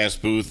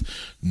broadcast booth,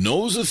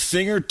 knows a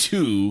thing or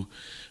two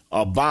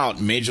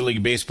about Major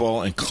League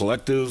Baseball and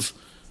collective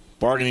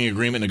bargaining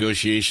agreement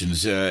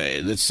negotiations.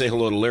 Let's say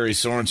hello to Larry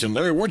Sorensen.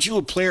 Larry, weren't you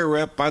a player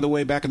rep, by the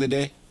way, back in the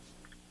day?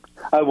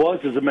 I was,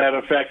 as a matter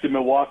of fact, in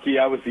Milwaukee.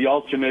 I was the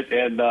alternate,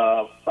 and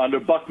under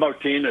Buck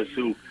Martinez,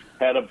 who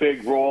had a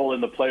big role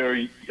in the player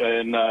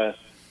in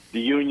the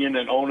union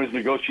and owners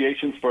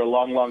negotiations for a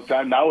long, long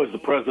time. Now is the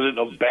president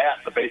of BAT,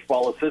 the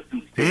baseball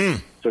assistance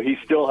team. So he's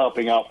still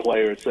helping out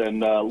players, and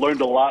learned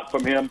a lot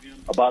from him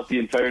about the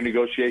entire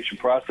negotiation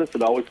process,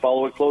 and always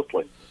follow it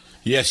closely.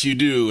 Yes, you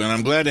do, and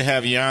I'm glad to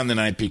have you on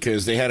tonight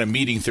because they had a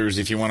meeting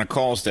Thursday, if you want to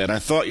call us that. I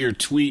thought your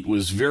tweet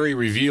was very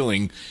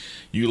revealing.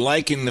 You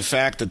liken the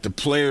fact that the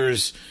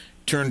players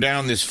turned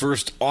down this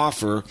first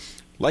offer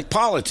like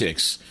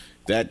politics,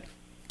 that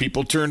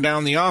people turn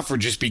down the offer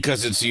just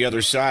because it's the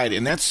other side,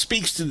 and that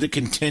speaks to the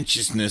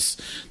contentiousness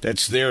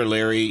that's there,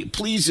 Larry.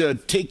 Please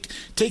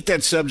take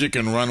that subject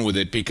and run with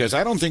it, because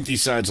I don't think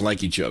these sides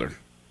like each other.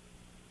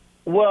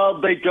 Well,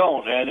 they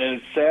don't, and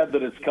it's sad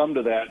that it's come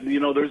to that. You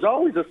know, there's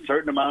always a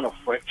certain amount of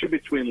friction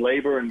between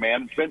labor and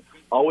management.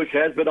 Always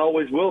has been,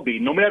 always will be,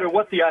 no matter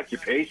what the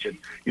occupation.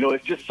 You know,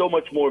 it's just so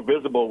much more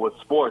visible with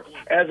sports,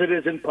 as it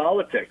is in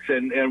politics.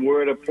 And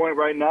we're at a point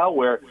right now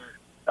where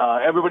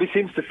everybody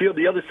seems to feel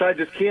the other side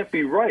just can't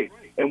be right.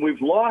 And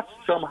we've lost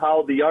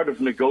somehow the art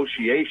of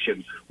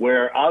negotiation,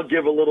 where I'll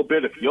give a little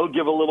bit if you'll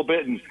give a little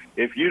bit, and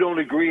if you don't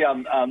agree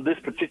on this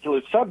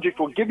particular subject,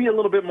 we'll give you a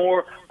little bit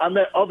more on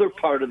that other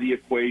part of the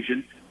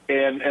equation,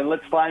 and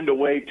let's find a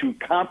way to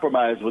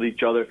compromise with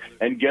each other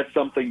and get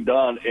something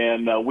done.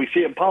 And we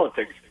see it in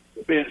politics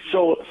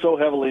so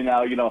heavily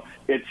now. You know,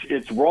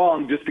 it's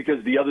wrong just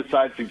because the other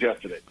side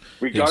suggested it,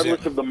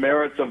 regardless of the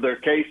merits of their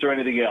case or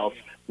anything else.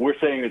 We're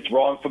saying it's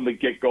wrong from the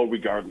get-go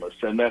regardless,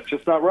 and that's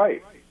just not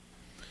right.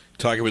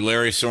 Talking with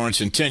Larry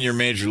Sorensen, 10-year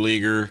major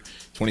leaguer,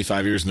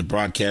 25 years in the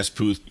broadcast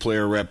booth,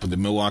 player rep with the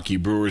Milwaukee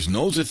Brewers,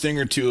 knows a thing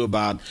or two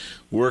about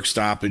work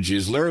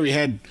stoppages. Larry, we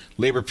had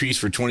labor peace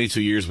for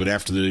 22 years, but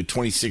after the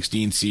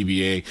 2016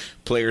 CBA,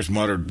 players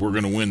muttered, we're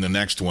going to win the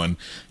next one.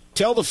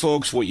 Tell the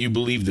folks what you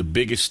believe the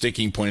biggest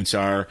sticking points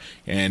are,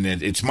 and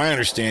it's my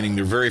understanding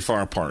they're very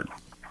far apart.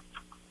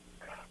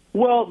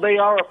 Well, they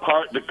are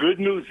apart. The good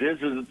news is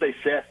that they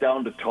sat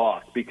down to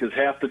talk, because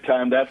half the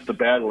time that's the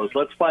battle is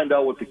let's find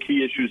out what the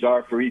key issues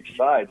are for each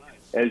side,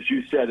 as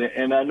you said.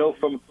 And I know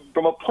from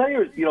a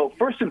player, you know,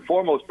 first and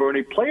foremost,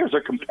 Bernie, players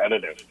are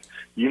competitive.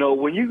 You know,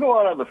 when you go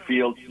out on the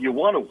field, you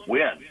want to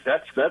win.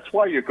 That's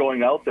why you're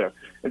going out there.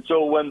 And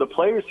so when the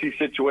players see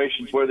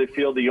situations where they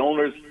feel the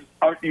owners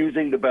aren't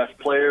using the best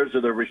players,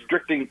 or they're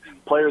restricting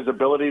players'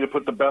 ability to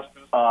put the best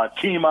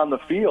team on the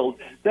field,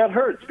 that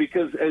hurts,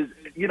 because as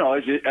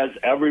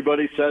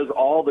everybody says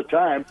all the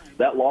time,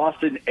 that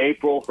loss in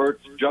April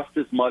hurts just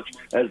as much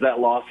as that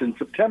loss in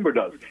September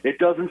does. It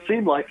doesn't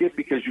seem like it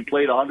because you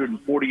played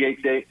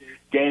 148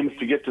 games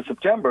to get to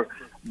September,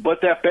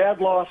 but that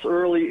bad loss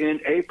early in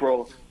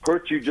April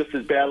hurts you just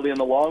as badly in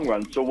the long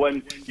run. So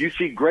when you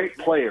see great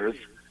players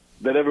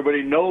that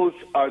everybody knows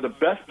are the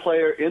best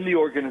player in the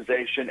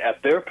organization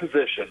at their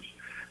position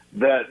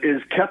that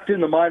is kept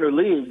in the minor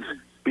leagues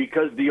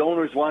because the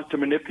owners want to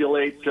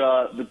manipulate,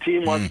 the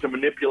team wants to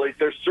manipulate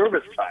their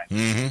service time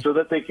so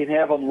that they can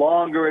have them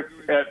longer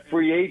at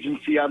free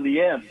agency on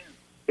the end.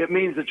 It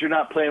means that you're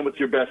not playing with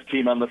your best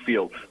team on the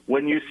field.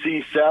 When you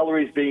see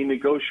salaries being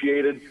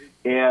negotiated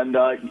and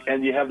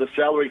you have the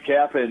salary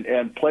cap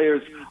and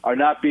players are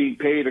not being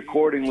paid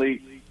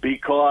accordingly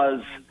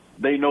because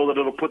they know that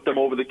it'll put them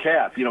over the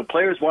cap. You know,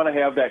 players want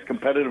to have that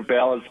competitive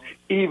balance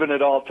even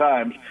at all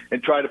times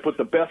and try to put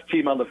the best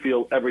team on the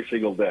field every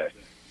single day.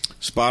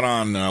 Spot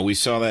on. We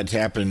saw that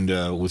happen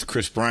with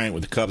Chris Bryant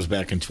with the Cubs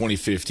back in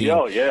 2015.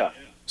 Oh, yeah.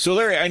 So,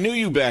 Larry, I knew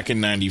you back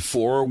in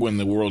 94 when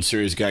the World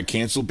Series got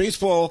canceled.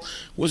 Baseball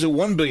was a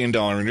 $1 billion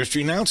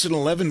industry. Now it's an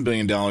 $11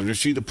 billion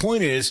industry. The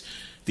point is,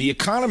 the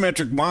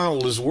econometric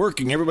model is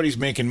working. Everybody's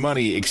making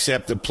money,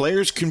 except the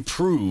players can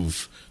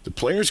prove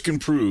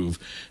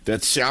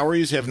that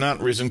salaries have not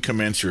risen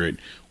commensurate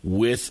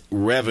with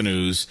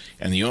revenues,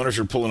 and the owners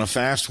are pulling a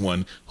fast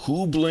one.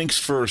 Who blinks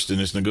first in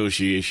this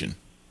negotiation?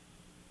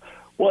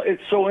 Well,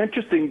 it's so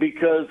interesting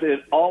because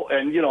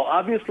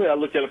obviously I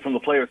look at it from the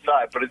player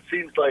side, but it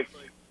seems like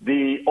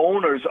the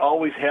owners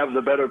always have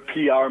the better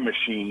PR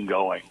machine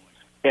going.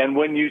 And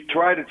when you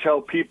try to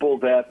tell people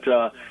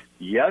that,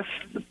 yes,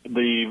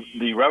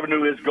 the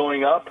revenue is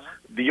going up,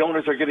 the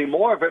owners are getting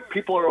more of it,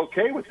 people are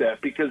okay with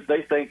that because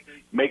they think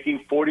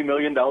making $40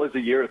 million a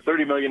year or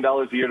 $30 million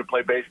a year to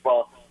play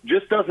baseball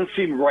just doesn't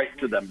seem right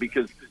to them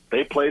because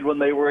they played when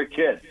they were a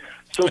kid.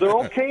 So they're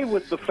okay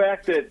with the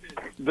fact that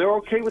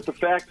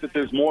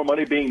there's more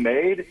money being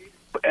made,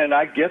 and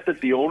I get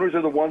that the owners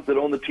are the ones that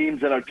own the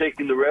teams and are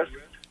taking the risk.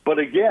 But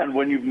again,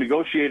 when you've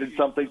negotiated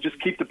something, just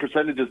keep the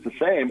percentages the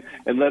same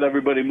and let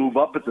everybody move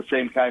up at the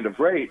same kind of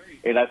rate.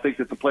 And I think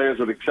that the players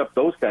would accept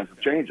those kinds of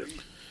changes.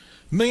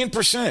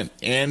 1,000,000%.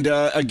 And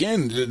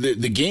again,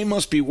 the game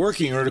must be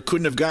working, or it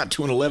couldn't have got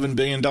to an $11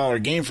 billion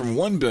game from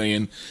 $1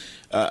 billion.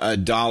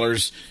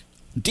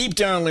 Deep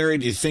down, Larry,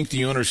 do you think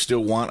the owners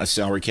still want a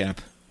salary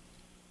cap?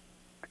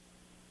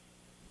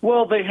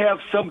 Well, they have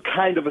some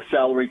kind of a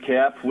salary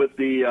cap with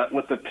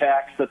the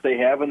tax that they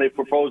have, and they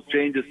proposed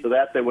changes to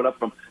that. They went up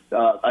from,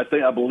 I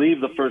believe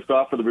the first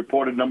offer, the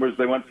reported numbers,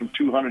 they went from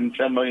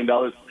 $210 million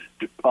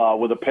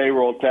with a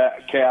payroll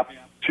cap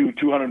to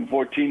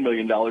 $214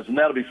 million, and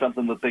that'll be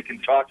something that they can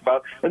talk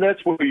about, and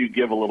that's where you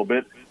give a little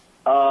bit.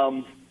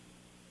 I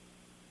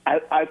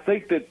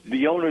think that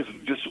the owners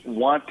just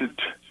wanted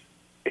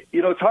 –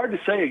 it's hard to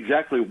say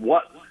exactly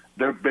what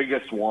their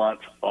biggest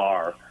wants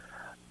are.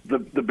 The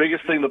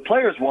biggest thing the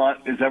players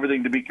want is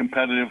everything to be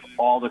competitive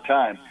all the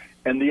time.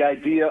 And the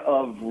idea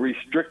of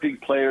restricting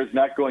players,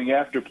 not going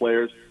after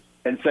players,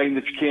 and saying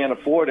that you can't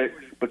afford it,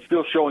 but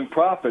still showing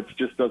profits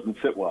just doesn't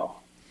sit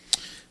well.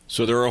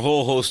 So there are a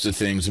whole host of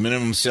things: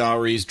 minimum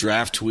salaries,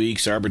 draft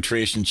tweaks,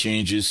 arbitration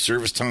changes,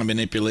 service time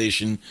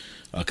manipulation,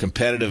 a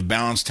competitive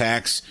balance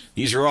tax.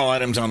 These are all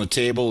items on the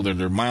table.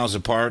 They're miles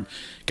apart.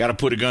 Got to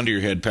put a gun to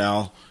your head,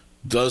 pal.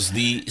 Does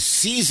the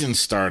season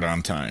start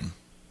on time?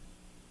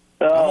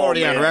 I'm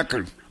already on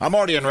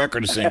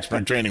record as saying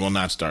spring training will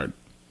not start.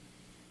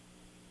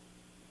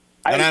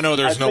 And I know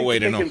there's no way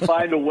to know.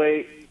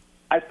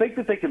 I think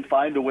that they can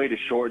find a way to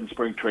shorten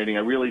spring training. I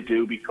really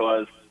do,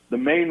 because the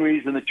main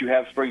reason that you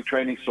have spring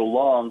training so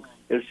long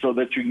is so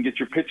that you can get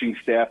your pitching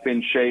staff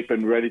in shape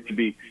and ready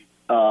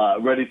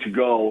to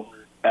go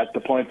at the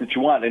point that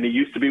you want. And it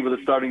used to be with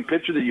a starting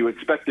pitcher that you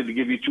expected to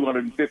give you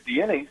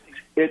 250 innings.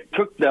 It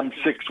took them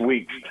 6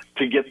 weeks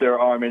to get their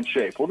arm in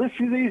shape. Well,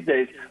 these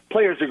days,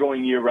 players are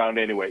going year-round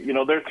anyway.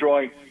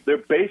 They're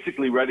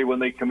basically ready when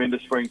they come into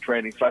spring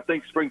training. So I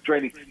think spring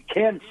training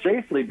can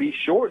safely be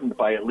shortened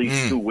by at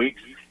least 2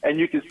 weeks, and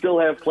you can still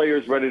have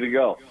players ready to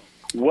go.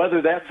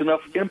 Whether that's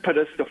enough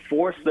impetus to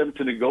force them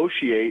to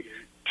negotiate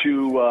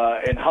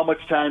and how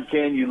much time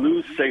can you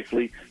lose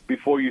safely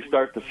before you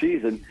start the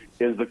season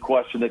is the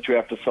question that you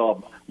have to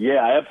solve.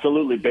 Yeah,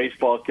 absolutely.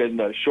 Baseball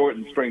can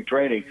shorten spring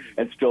training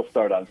and still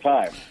start on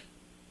time.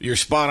 You're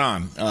spot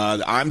on.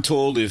 I'm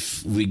told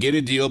if we get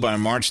a deal by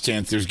March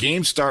 10th, there's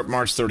games start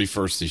March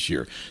 31st this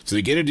year. So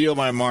they get a deal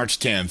by March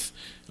 10th,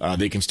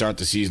 they can start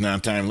the season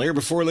on time. Larry,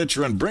 before we let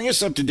you run, bring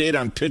us up to date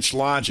on Pitch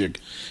Logic,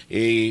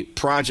 a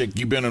project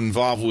you've been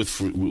involved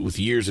with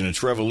years, and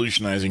it's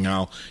revolutionizing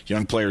how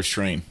young players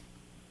train.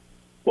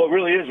 Well, it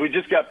really is. We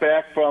just got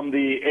back from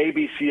the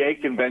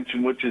ABCA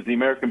convention, which is the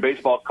American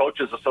Baseball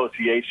Coaches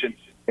Association,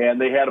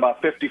 and they had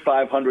about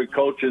 5,500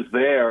 coaches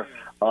there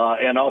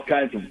and all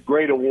kinds of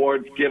great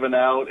awards given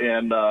out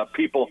and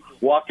people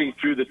walking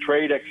through the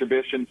trade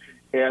exhibition.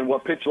 And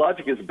what Pitch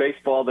Logic is,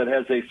 baseball that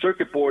has a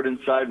circuit board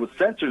inside with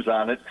sensors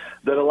on it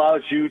that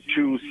allows you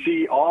to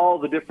see all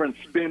the different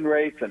spin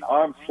rates and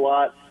arm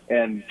slot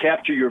and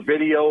capture your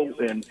video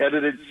and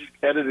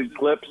edited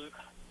clips.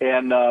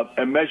 And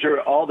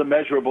measure all the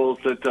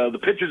measurables that the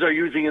pitchers are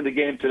using in the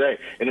game today.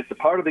 And it's a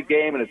part of the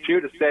game, and it's here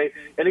to stay.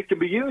 And it can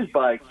be used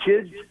by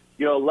kids,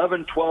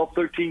 11, 12,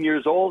 13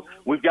 years old.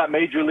 We've got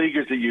major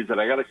leaguers that use it.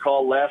 I got a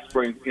call last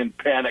spring in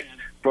panic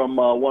from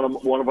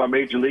one of our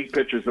major league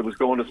pitchers that was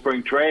going to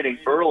spring training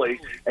early,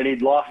 and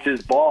he'd lost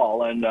his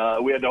ball, and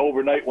we had to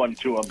overnight one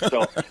to him.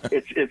 So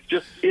it's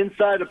just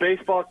inside of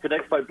baseball,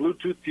 connects by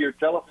Bluetooth to your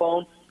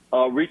telephone.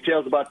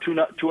 Retails about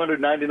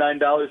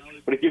 $299,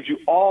 but it gives you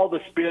all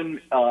the spin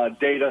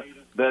data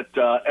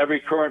that every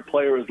current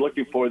player is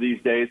looking for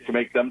these days to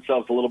make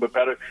themselves a little bit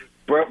better.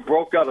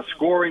 Broke out a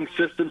scoring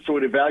system so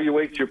it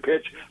evaluates your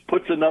pitch,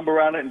 puts a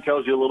number on it, and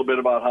tells you a little bit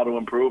about how to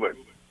improve it.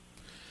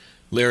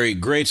 Larry,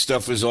 great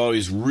stuff as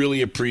always.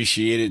 Really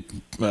appreciate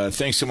it.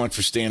 Thanks so much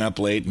for staying up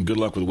late, and good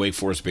luck with Wake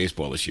Forest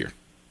baseball this year.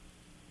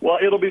 Well,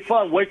 it'll be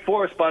fun. Wake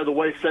Forest, by the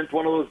way, sent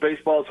one of those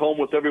baseballs home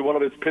with every one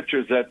of its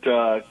pitchers at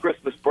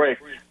Christmas break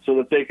so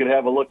that they could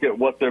have a look at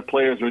what their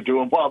players were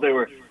doing while they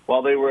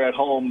were at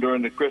home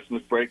during the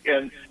Christmas break.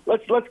 And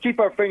let's keep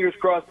our fingers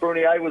crossed,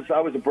 Bernie. I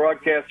was a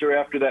broadcaster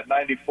after that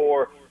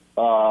 '94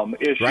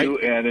 issue,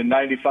 right. And in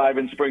 95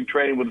 in spring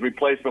training with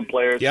replacement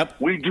players. Yep.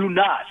 We do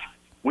not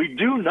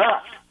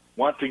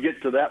want to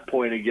get to that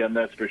point again,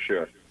 that's for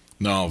sure.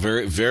 No,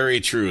 very, very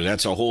true.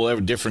 That's a whole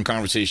different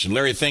conversation.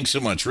 Larry, thanks so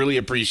much. Really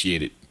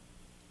appreciate it.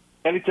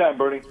 Anytime,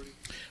 Bernie.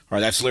 All right,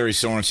 that's Larry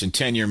Sorensen,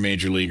 10-year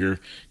major leaguer,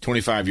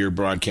 25-year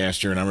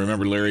broadcaster. And I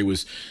remember Larry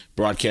was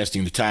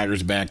broadcasting the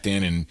Tigers back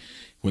then, and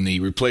when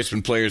the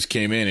replacement players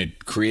came in,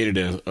 it created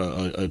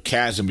a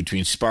chasm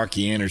between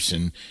Sparky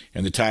Anderson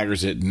and the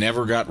Tigers that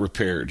never got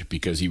repaired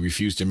because he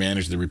refused to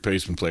manage the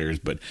replacement players.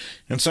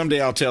 And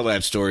someday I'll tell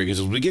that story, because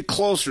as we get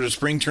closer to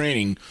spring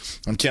training,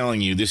 I'm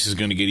telling you, this is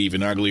going to get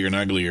even uglier and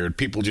uglier.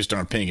 People just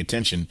aren't paying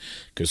attention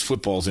because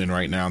football's in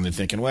right now, and they're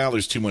thinking, well,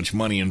 there's too much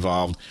money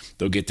involved.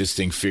 They'll get this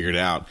thing figured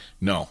out.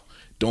 No,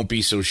 don't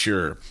be so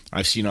sure.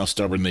 I've seen how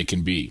stubborn they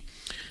can be.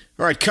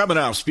 All right, coming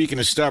up, speaking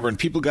of stubborn,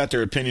 people got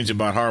their opinions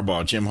about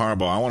Harbaugh, Jim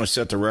Harbaugh. I want to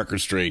set the record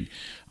straight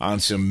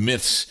on some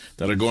myths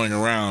that are going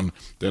around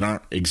that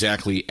aren't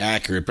exactly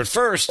accurate. But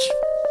first,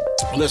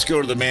 let's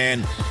go to the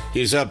man.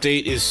 His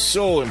update is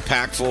so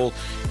impactful.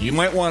 You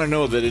might want to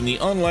know that in the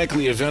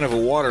unlikely event of a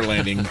water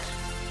landing,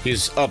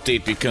 his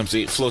update becomes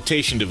a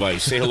flotation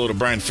device. Say hello to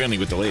Brian Finley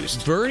with the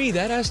latest. Bernie,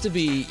 that has to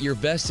be your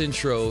best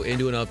intro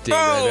into an update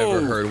that I've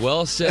ever heard.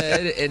 Well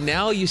said. And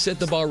now you set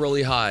the bar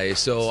really high.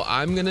 So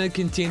I'm going to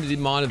continue to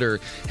monitor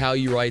how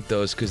you write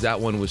those, because that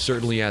one was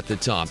certainly at the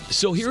top.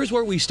 So here's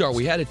where we start.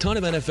 We had a ton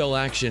of NFL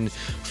action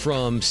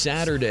from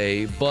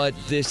Saturday, but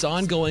this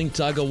ongoing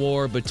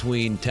tug-of-war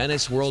between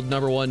tennis world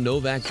number one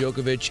Novak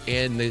Djokovic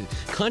and the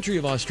country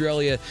of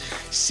Australia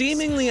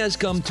seemingly has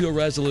come to a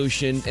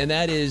resolution, and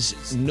that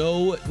is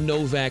no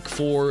Novak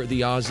for the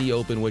Aussie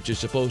Open, which is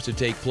supposed to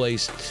take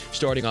place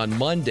starting on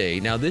Monday.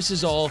 Now, this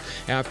is all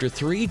after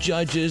 3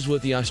 judges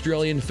with the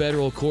Australian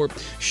Federal Court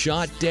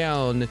shot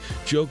down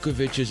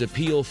Djokovic's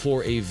appeal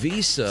for a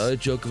visa.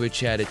 Djokovic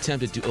had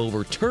attempted to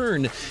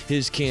overturn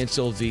his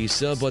canceled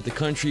visa, but the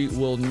country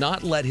will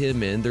not let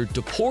him in. They're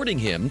deporting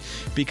him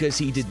because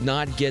he did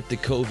not get the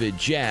COVID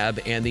jab,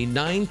 and the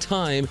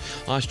 9-time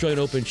Australian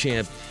Open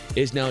champ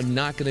is now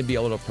not going to be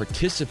able to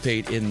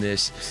participate in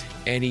this,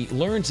 and he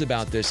learns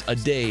about this a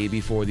day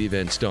before the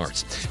event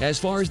starts. As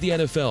far as the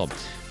NFL,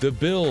 the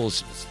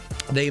Bills,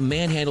 they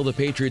manhandled the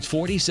Patriots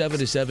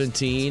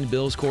 47-17.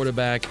 Bills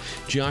quarterback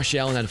Josh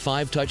Allen had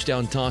 5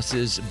 touchdown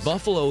tosses.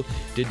 Buffalo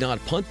did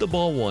not punt the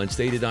ball once.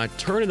 They did not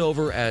turn it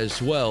over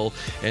as well.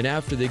 And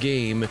after the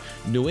game,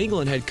 New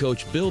England head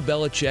coach Bill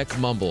Belichick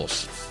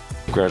mumbles.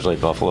 Congratulate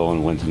Buffalo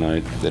and win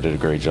tonight. They did a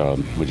great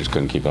job. We just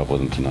couldn't keep up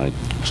with them tonight.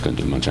 Just couldn't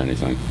do much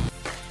anything.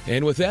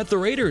 And with that, the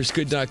Raiders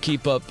could not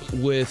keep up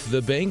with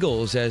the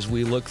Bengals as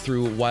we look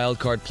through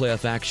wildcard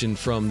playoff action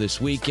from this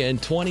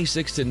weekend.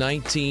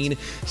 26-19.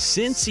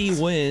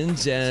 Cincy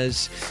wins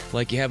as,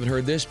 like you haven't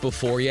heard this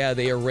before,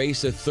 they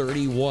erase a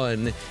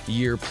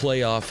 31-year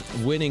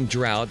playoff winning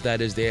drought. That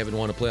is, they haven't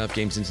won a playoff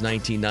game since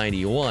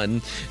 1991.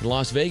 And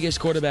Las Vegas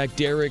quarterback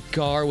Derek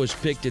Carr was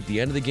picked at the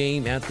end of the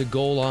game at the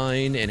goal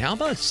line. And how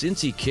about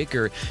Cincy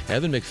kicker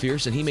Evan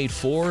McPherson? He made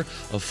 4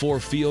 of 4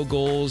 field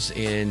goals,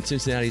 and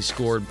Cincinnati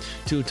scored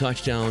 2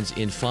 touchdowns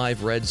in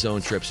 5 red zone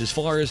trips. As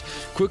far as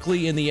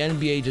quickly in the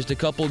NBA, just a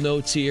couple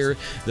notes here.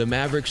 The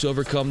Mavericks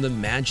overcome the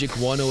Magic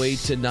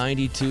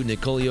 108-92.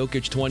 Nikola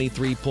Jokic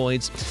 23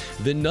 points.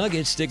 The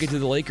Nuggets stick it to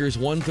the Lakers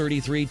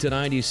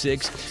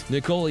 133-96.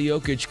 Nikola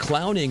Jokic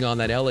clowning on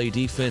that LA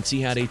defense.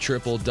 He had a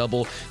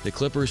triple-double. The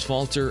Clippers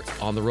falter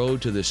on the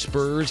road to the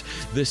Spurs.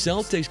 The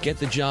Celtics get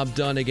the job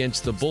done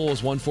against the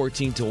Bulls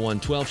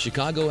 114-112.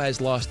 Chicago has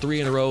lost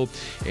 3 in a row,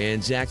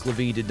 and Zach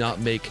LaVine did not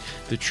make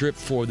the trip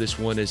for this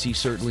one, as he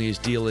certainly is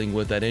dealing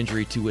with that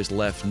injury to his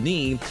left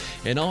knee,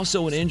 and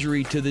also an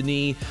injury to the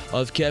knee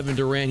of Kevin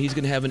Durant. He's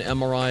going to have an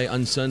MRI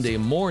on Sunday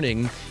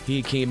morning.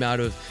 He came out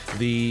of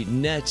the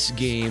Nets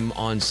game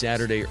on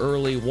Saturday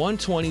early.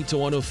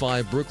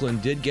 120-105.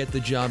 Brooklyn did get the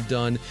job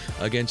done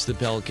against the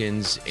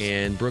Pelicans,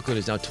 and Brooklyn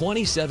is now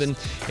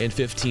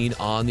 27-15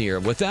 on the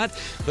year. With that,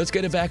 let's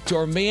get it back to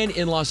our man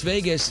in Las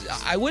Vegas.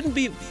 I wouldn't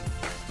be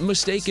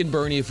mistaken,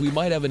 Bernie, if we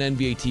might have an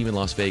NBA team in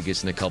Las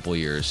Vegas in a couple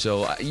years.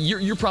 So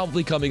you're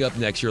probably coming up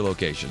next, your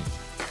location.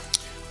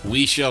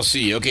 We shall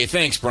see. Okay,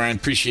 thanks, Brian.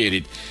 Appreciate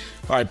it.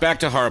 All right, back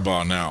to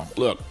Harbaugh now.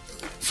 Look,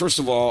 first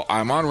of all,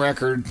 I'm on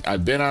record.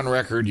 I've been on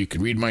record. You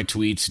can read my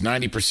tweets.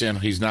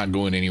 90% he's not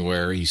going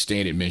anywhere. He's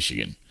staying at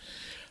Michigan.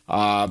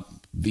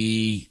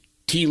 The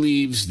tea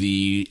leaves,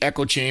 the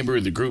echo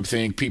chamber, the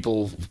groupthink,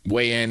 people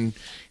weigh in,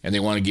 and they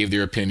want to give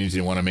their opinions.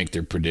 They want to make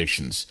their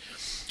predictions.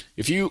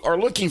 If you are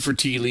looking for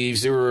tea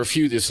leaves, there were a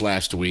few this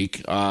last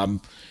week.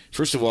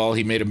 First of all,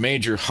 he made a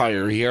major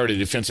hire. He hired a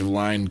defensive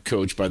line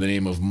coach by the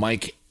name of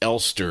Mike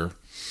Elster,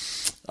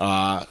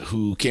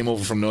 who came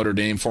over from Notre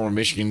Dame, former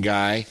Michigan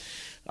guy.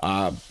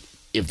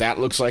 If that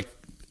looks like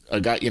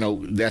a guy,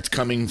 that's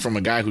coming from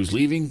a guy who's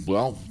leaving,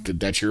 well,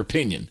 that's your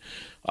opinion.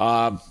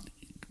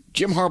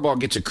 Jim Harbaugh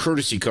gets a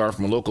courtesy car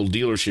from a local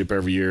dealership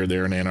every year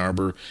there in Ann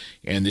Arbor,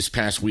 and this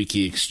past week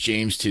he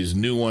exchanged his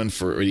new one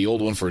for the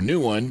old one for a new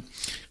one.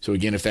 So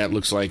again, if that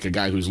looks like a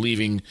guy who's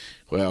leaving,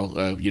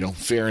 well,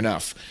 fair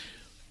enough.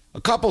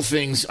 A couple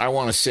things I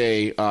want to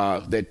say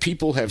that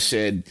people have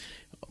said,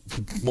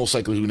 most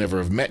likely who never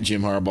have met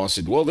Jim Harbaugh,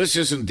 said, well, this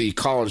isn't the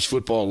college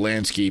football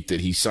landscape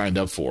that he signed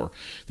up for.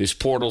 This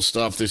portal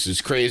stuff, this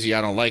is crazy.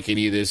 I don't like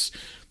any of this.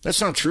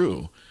 That's not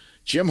true.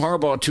 Jim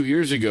Harbaugh 2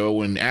 years ago,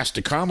 when asked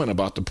to comment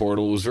about the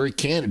portal, was very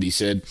candid. He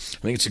said, I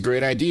think it's a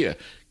great idea.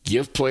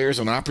 Give players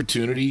an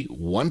opportunity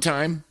one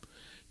time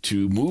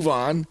to move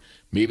on.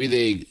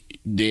 Maybe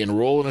they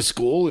enroll in a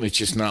school and it's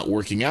just not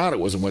working out. It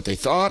wasn't what they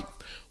thought.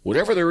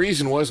 Whatever the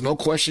reason was, no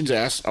questions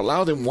asked.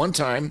 Allow them one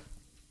time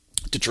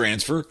to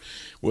transfer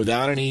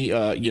without any,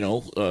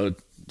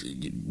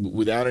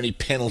 without any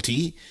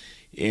penalty,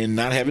 and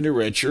not having to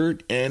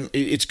redshirt. And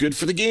it's good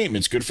for the game.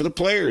 It's good for the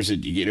players.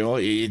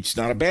 It's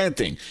not a bad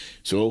thing.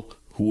 So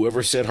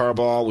whoever said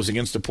Harbaugh was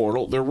against the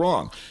portal, they're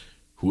wrong.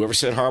 Whoever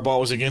said Harbaugh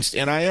was against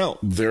NIL,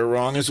 they're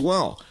wrong as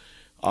well.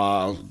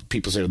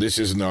 People say, well, this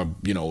isn't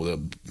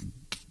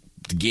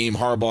the game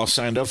Harbaugh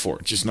signed up for.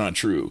 It's just not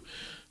true.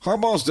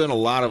 Harbaugh's done a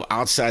lot of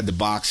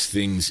outside-the-box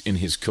things in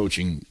his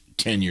coaching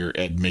tenure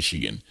at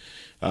Michigan.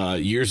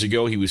 Years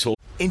ago, he was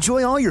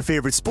Enjoy all your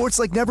favorite sports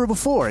like never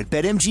before at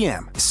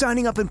BetMGM.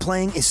 Signing up and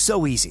playing is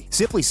so easy.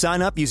 Simply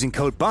sign up using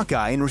code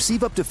Buckeye and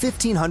receive up to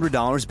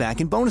 $1,500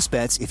 back in bonus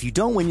bets if you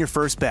don't win your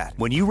first bet.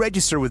 When you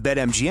register with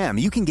BetMGM,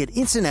 you can get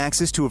instant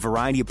access to a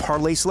variety of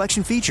parlay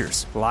selection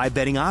features, live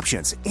betting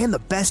options, and the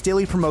best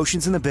daily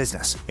promotions in the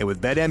business. And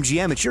with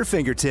BetMGM at your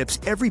fingertips,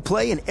 every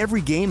play and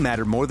every game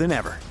matter more than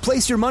ever.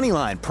 Place your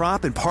moneyline,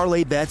 prop, and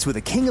parlay bets with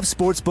the king of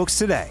sportsbooks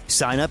today.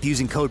 Sign up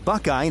using code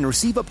Buckeye and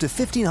receive up to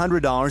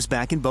 $1,500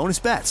 back in bonus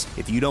bets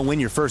if you don't win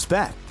your first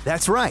bet.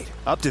 That's right,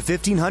 up to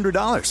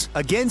 $1,500.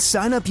 Again,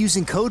 sign up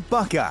using code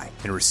Buckeye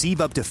and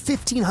receive up to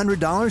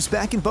 $1,500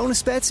 back in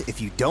bonus bets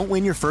if you don't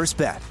win your first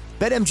bet.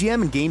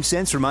 BetMGM and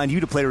GameSense remind you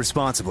to play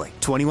responsibly.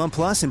 21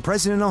 plus and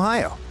present in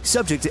Ohio.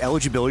 Subject to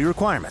eligibility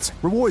requirements.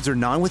 Rewards are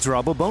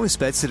non-withdrawable bonus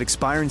bets that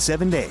expire in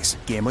 7 days.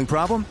 Gambling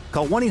problem?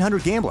 Call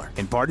 1-800-GAMBLER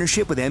in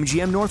partnership with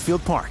MGM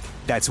Northfield Park.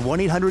 That's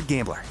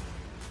 1-800-GAMBLER.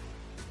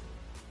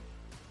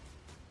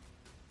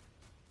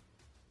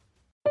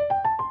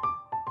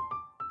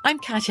 I'm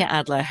Katya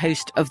Adler,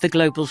 host of The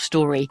Global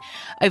Story.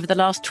 Over the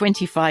last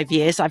 25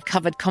 years, I've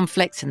covered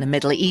conflicts in the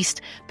Middle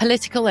East,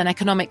 political and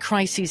economic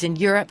crises in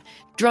Europe,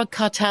 drug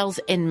cartels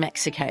in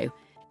Mexico.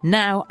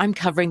 Now I'm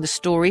covering the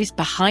stories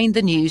behind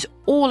the news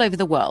all over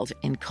the world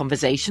in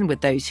conversation with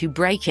those who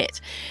break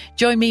it.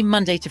 Join me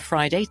Monday to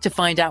Friday to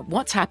find out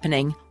what's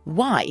happening,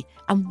 why,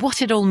 and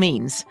what it all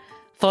means.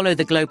 Follow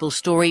The Global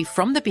Story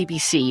from the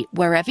BBC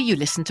wherever you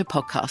listen to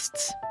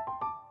podcasts.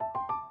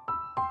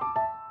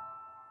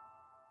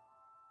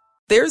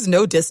 There's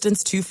no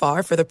distance too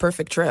far for the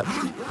perfect trip.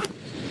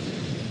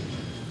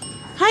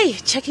 Hi,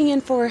 checking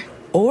in for...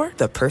 Or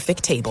the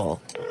perfect table.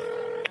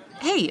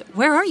 Hey,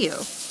 where are you?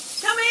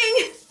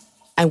 Coming!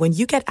 And when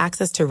you get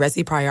access to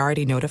Resi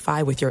Priority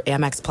Notify with your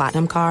Amex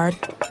Platinum card...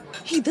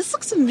 Hey, this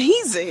looks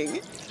amazing.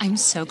 I'm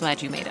so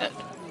glad you made it.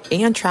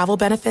 And travel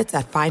benefits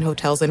at fine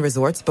hotels and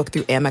resorts booked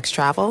through Amex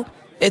Travel,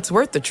 it's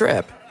worth the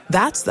trip.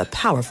 That's the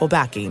powerful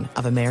backing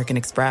of American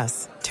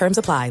Express. Terms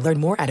apply. Learn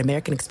more at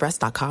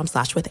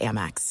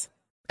americanexpress.com/withAmex.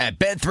 At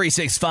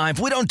Bet365,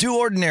 we don't do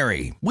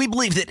ordinary. We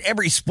believe that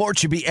every sport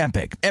should be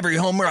epic. Every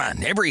home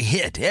run, every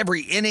hit,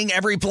 every inning,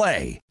 every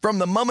play. From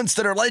the moments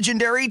that are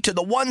legendary to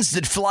the ones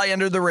that fly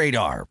under the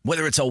radar.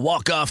 Whether it's a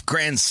walk-off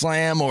grand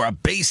slam or a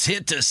base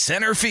hit to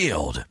center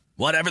field.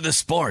 Whatever the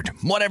sport,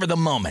 whatever the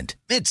moment.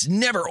 It's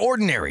never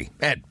ordinary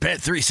at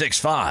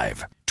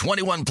Bet365.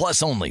 21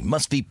 plus only.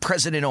 Must be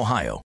present in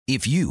Ohio.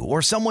 If you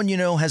or someone you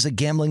know has a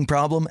gambling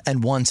problem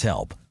and wants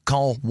help,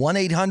 call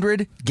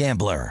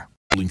 1-800-GAMBLER.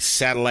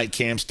 Satellite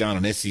camps down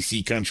in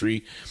SEC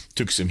country,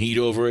 took some heat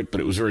over it,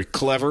 but it was very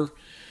clever.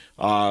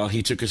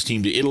 He took his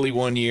team to Italy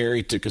one year.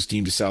 He took his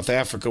team to South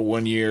Africa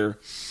one year.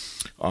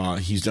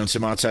 He's done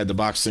some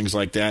outside-the-box things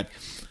like that.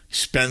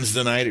 Spends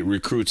the night at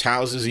recruits'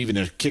 houses, even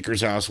at a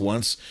kicker's house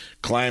once,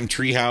 climbed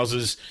tree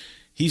houses.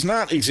 He's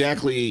not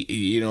exactly,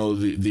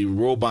 the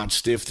robot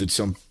stiff that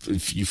some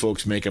you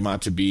folks make him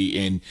out to be,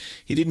 and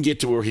he didn't get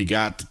to where he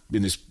got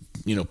in this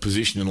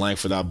position in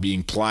life without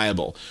being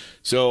pliable.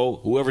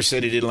 So whoever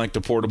said he didn't like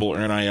the portable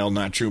NIL,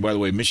 not true. By the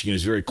way, Michigan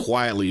is very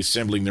quietly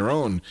assembling their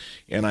own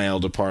NIL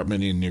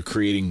department, and they're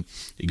creating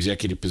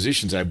executive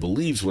positions, I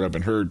believe is what I've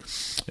been heard.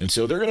 And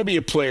so they're going to be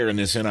a player in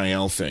this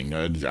NIL thing.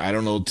 I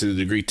don't know to the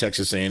degree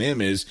Texas A&M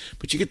is,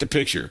 but you get the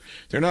picture.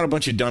 They're not a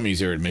bunch of dummies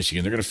there at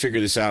Michigan. They're going to figure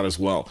this out as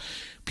well.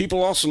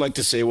 People also like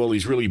to say, well,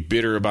 he's really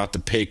bitter about the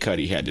pay cut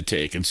he had to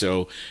take. And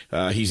so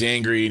he's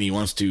angry and he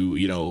wants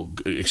to,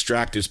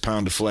 extract his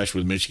pound of flesh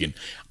with Michigan.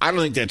 I don't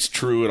think that's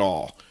true at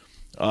all.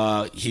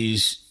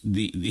 His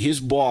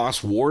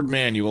boss, Ward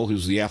Manuel,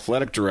 who's the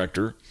athletic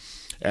director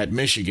at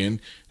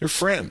Michigan, they're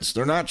friends.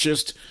 They're not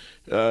just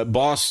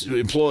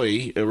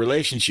boss-employee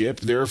relationship.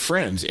 They're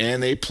friends.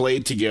 And they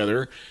played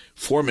together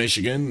for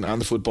Michigan on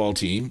the football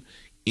team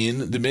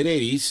in the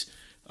mid-'80s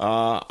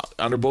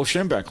under Bo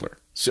Schembechler.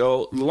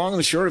 So the long and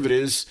the short of it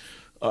is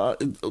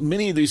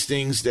many of these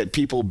things that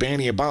people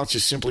bandy about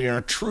just simply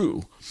aren't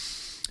true.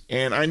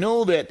 And I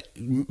know that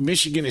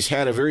Michigan has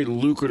had a very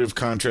lucrative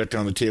contract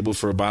on the table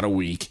for about a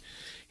week.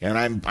 And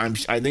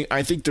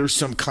I think there's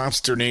some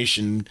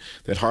consternation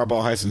that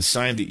Harbaugh hasn't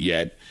signed it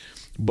yet.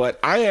 But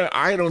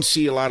I don't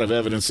see a lot of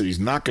evidence that he's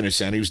not going to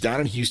sign it. He was down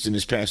in Houston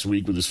this past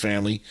week with his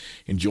family,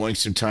 enjoying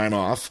some time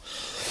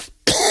off.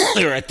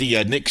 They're at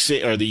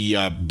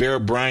the Bear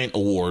Bryant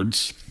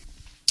Awards.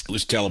 It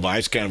was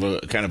televised, kind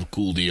of a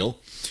cool deal.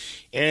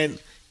 And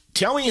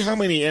tell me how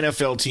many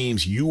NFL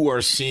teams you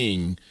are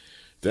seeing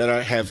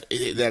that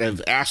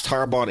have asked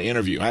Harbaugh to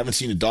interview. I haven't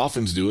seen the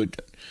Dolphins do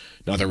it.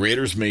 Now, the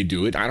Raiders may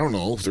do it. I don't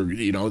know.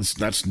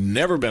 That's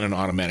never been an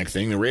automatic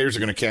thing. The Raiders are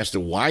going to cast a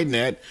wide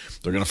net.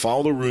 They're going to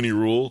follow the Rooney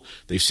Rule.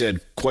 They've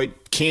said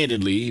quite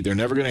candidly they're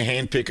never going to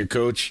handpick a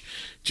coach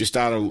just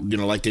out of,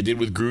 like they did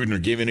with Gruden, or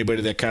give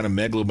anybody that kind of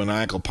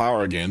megalomaniacal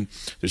power again.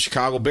 The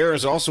Chicago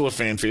Bears also a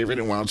fan favorite,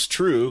 and while it's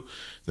true,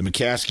 the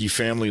McCaskey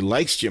family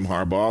likes Jim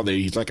Harbaugh.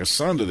 He's like a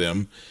son to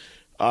them.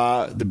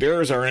 The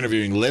Bears are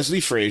interviewing Leslie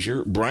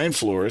Frazier, Brian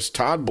Flores,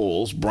 Todd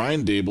Bowles,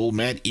 Brian Dable,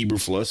 Matt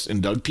Eberflus,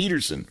 and Doug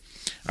Peterson.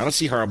 I don't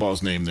see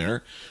Harbaugh's name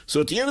there. So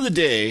at the end of the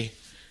day,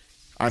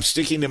 I'm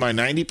sticking to my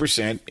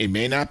 90%. It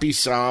may not be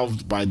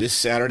solved by this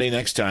Saturday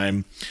next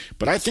time,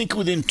 but I think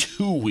within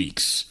 2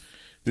 weeks,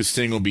 this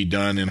thing will be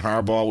done, and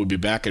Harbaugh will be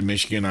back in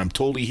Michigan. I'm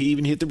told he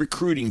even hit the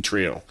recruiting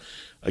trail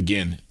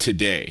again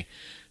today.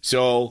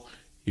 So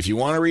if you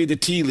want to read the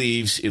tea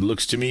leaves, it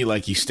looks to me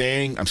like he's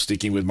staying. I'm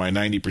sticking with my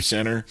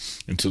 90%er.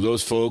 And to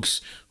those folks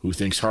who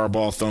thinks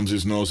Harbaugh thumbs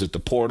his nose at the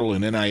portal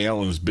and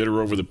NIL and is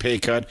bitter over the pay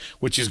cut,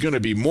 which is going to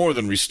be more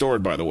than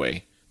restored, by the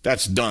way.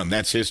 That's done.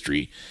 That's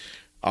history.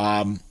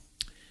 I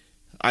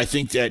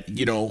think that,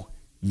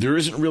 there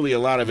isn't really a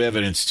lot of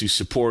evidence to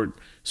support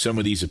some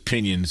of these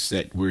opinions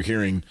that we're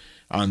hearing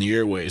on the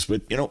airways.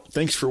 But,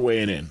 thanks for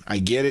weighing in. I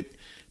get it.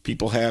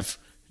 People have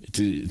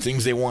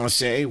things they want to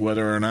say,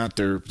 whether or not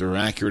they're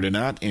accurate or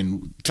not,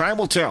 and time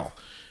will tell.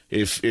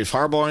 If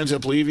Harbaugh ends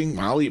up leaving,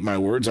 I'll eat my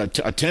words. A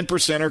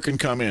 10%er can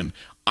come in.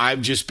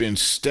 I've just been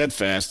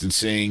steadfast in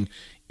saying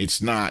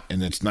it's not,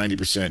 and that's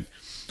 90%.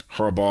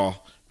 Harbaugh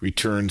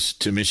returns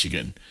to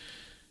Michigan.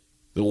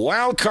 The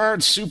wild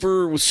card,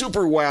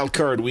 super wild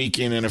card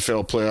weekend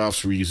NFL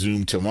playoffs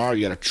resume tomorrow.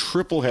 You got a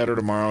triple header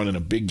tomorrow and then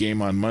a big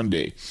game on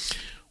Monday.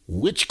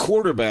 Which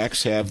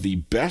quarterbacks have the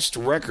best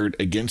record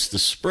against the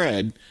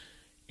spread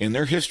in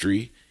their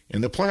history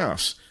in the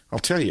playoffs? I'll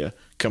tell you,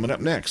 coming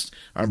up next.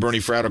 I'm Bernie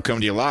Fratto,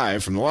 coming to you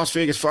live from the Las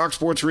Vegas Fox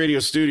Sports Radio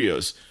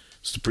studios.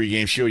 It's the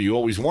pregame show you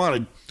always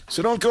wanted,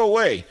 so don't go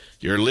away.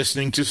 You're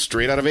listening to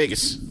Straight Outta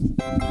Vegas.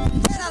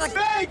 Straight Outta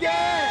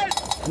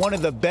Vegas! One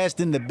of the best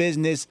in the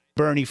business,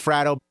 Bernie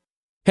Fratto.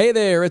 Hey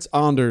there, it's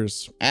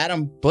Anders,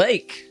 Adam,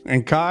 Blake,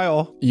 and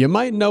Kyle. You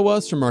might know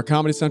us from our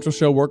Comedy Central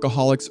show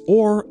Workaholics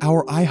or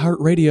our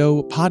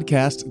iHeartRadio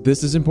podcast,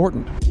 This Is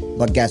Important.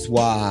 But guess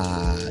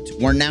what?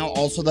 We're now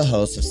also the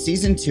hosts of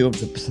Season 2 of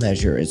The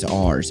Pleasure Is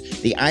Ours,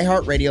 the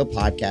iHeartRadio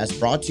podcast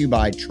brought to you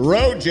by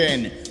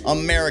Trojan,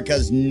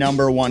 America's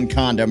 #1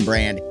 condom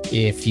brand.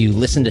 If you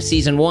listen to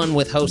Season 1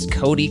 with host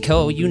Cody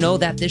Ko, you know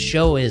that this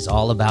show is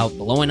all about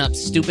blowing up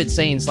stupid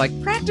sayings like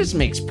practice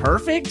makes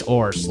perfect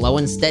or slow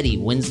and steady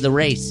wins the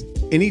race.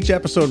 In each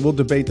episode, we'll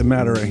debate the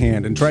matter at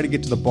hand and try to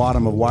get to the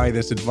bottom of why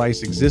this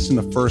advice exists in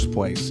the first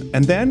place.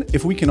 And then,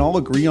 if we can all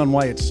agree on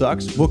why it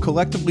sucks, we'll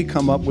collectively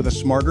come up with a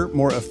smarter,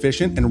 more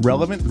efficient, and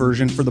relevant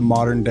version for the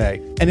modern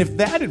day. And if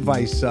that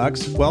advice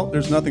sucks, well,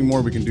 there's nothing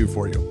more we can do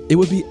for you. It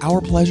would be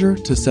our pleasure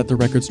to set the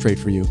record straight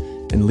for you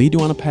and lead you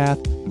on a path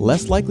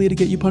less likely to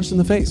get you punched in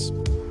the face.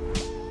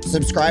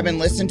 Subscribe and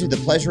listen to The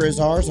Pleasure Is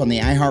Ours on the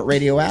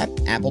iHeartRadio app,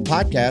 Apple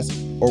Podcasts,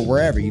 or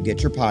wherever you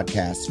get your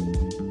podcasts.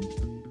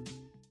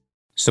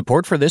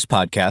 Support for this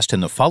podcast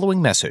and the following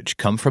message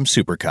come from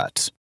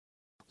Supercuts.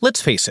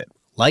 Let's face it,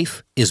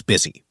 life is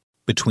busy.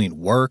 Between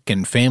work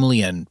and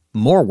family and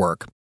more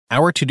work,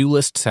 our to-do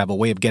lists have a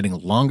way of getting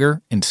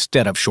longer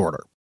instead of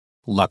shorter.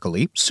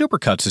 Luckily,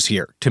 Supercuts is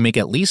here to make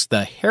at least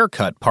the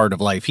haircut part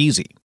of life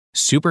easy.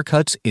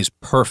 Supercuts is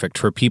perfect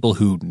for people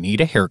who need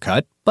a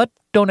haircut but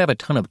don't have a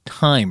ton of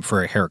time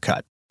for a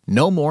haircut.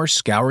 No more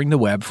scouring the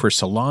web for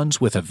salons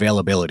with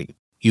availability.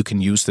 You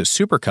can use the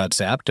Supercuts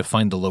app to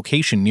find the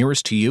location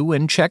nearest to you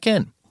and check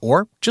in,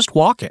 or just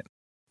walk in.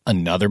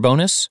 Another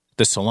bonus,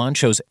 the salon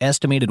shows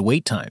estimated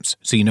wait times,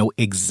 so you know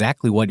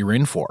exactly what you're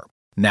in for.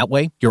 And that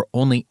way, you're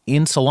only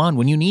in salon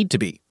when you need to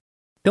be.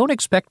 Don't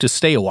expect to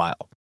stay a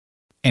while.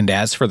 And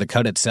as for the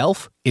cut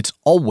itself, it's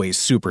always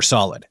super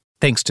solid,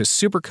 thanks to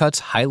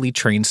Supercuts' highly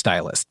trained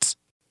stylists.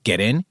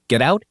 Get in,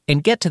 get out,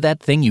 and get to that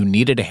thing you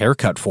needed a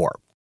haircut for.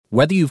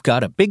 Whether you've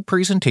got a big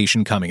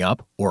presentation coming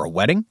up, or a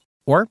wedding,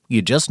 or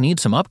you just need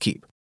some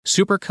upkeep,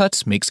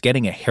 Supercuts makes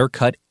getting a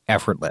haircut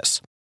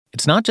effortless.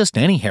 It's not just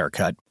any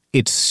haircut,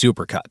 it's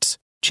Supercuts.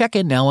 Check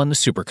in now on the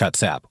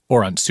Supercuts app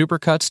or on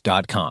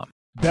supercuts.com.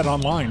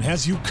 BetOnline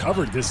has you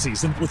covered this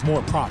season with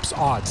more props,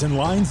 odds, and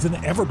lines than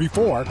ever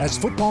before as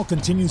football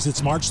continues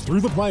its march through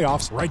the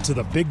playoffs right to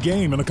the big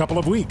game in a couple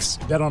of weeks.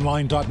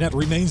 BetOnline.net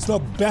remains the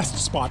best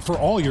spot for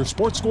all your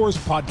sports scores,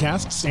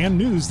 podcasts, and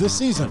news this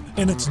season.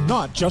 And it's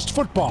not just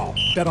football.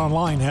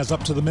 BetOnline has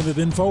up-to-the-minute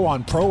info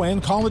on pro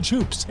and college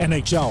hoops,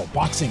 NHL,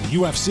 boxing,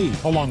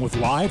 UFC, along with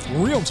live,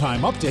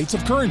 real-time updates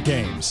of current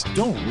games.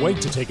 Don't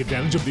wait to take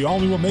advantage of the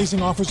all-new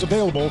amazing offers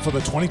available for the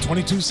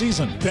 2022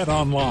 season.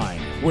 BetOnline,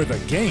 where the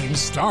game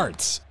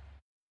starts.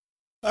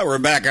 We're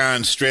back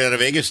on Straight Out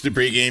of Vegas, the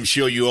pregame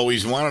show you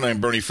always wanted. I'm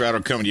Bernie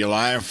Fratto coming to you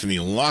live from the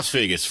Las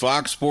Vegas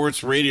Fox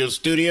Sports Radio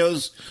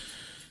studios.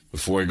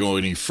 Before I go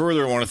any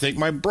further, I want to thank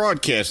my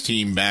broadcast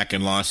team back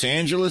in Los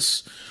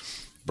Angeles.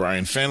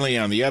 Brian Fenley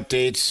on the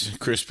updates,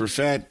 Chris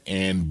Perfett,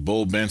 and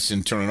Bo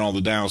Benson turning all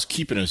the dials,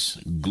 keeping us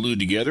glued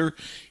together.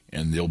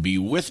 And they'll be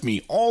with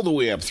me all the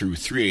way up through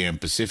 3 a.m.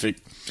 Pacific,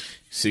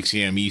 6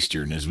 a.m.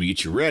 Eastern as we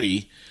get you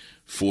ready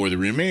for the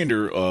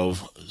remainder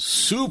of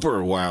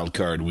Super Wild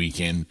Card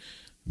Weekend,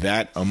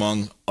 that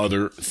among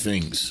other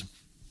things.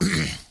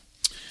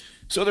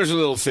 So there's a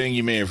little thing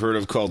you may have heard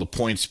of called the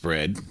point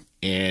spread,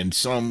 and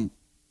some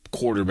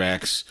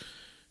quarterbacks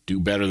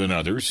do better than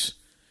others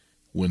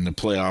when the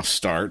playoffs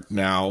start.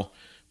 Now,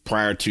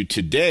 prior to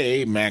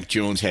today, Mac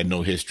Jones had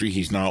no history.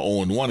 He's now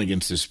 0-1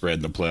 against the spread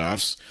in the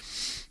playoffs.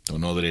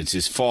 Don't know that it's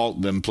his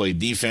fault. Then played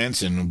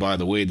defense, and by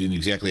the way, didn't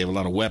exactly have a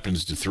lot of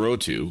weapons to throw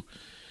to.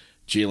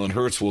 Jalen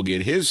Hurts will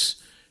get his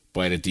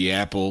bite at the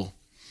apple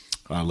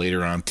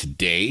later on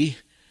today.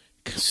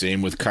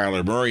 Same with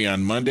Kyler Murray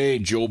on Monday.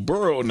 Joe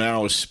Burrow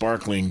now is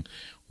sparkling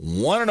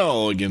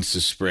 1-0 against the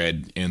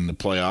spread in the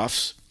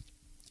playoffs.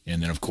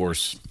 And then, of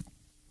course,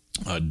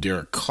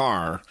 Derek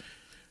Carr,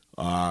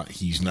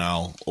 he's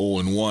now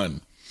 0-1.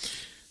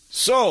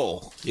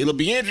 So, it'll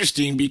be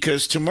interesting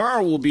because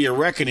tomorrow will be a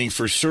reckoning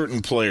for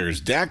certain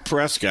players. Dak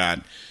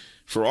Prescott,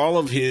 for all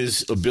of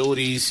his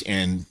abilities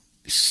and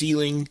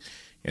ceiling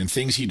and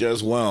things he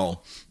does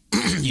well,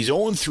 he's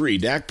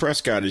 0-3. Dak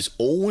Prescott is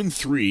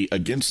 0-3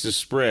 against the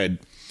spread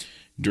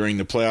during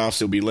the playoffs.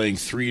 He'll be laying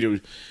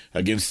 3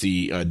 against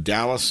the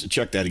against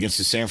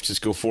the San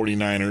Francisco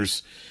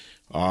 49ers.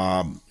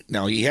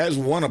 Now, he has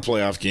won a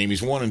playoff game. He's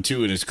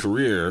 1-2 in his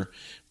career,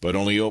 but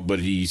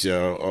he's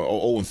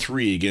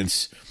 0-3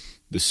 against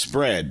the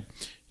spread.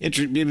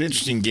 An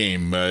interesting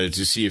game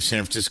to see if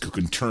San Francisco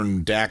can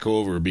turn Dak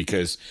over,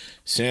 because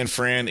San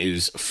Fran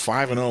is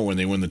 5-0 when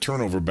they win the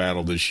turnover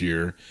battle this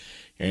year,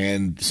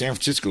 and San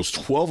Francisco's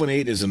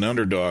 12-8 as an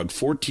underdog,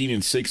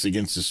 14-6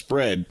 against the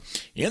spread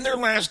in their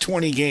last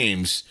 20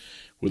 games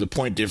with a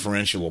point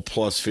differential of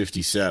plus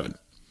 57.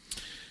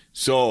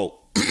 So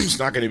it's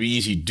not going to be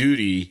easy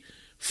duty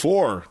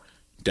for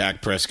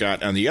Dak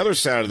Prescott. On the other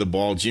side of the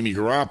ball, Jimmy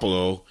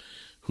Garoppolo,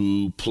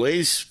 who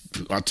plays,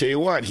 I'll tell you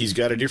what, he's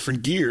got a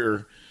different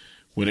gear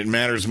when it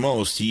matters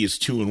most. He is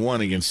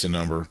 2-1 against the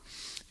number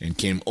and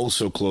came oh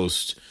so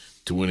close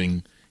to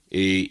winning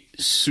a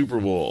Super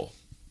Bowl.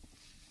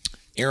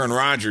 Aaron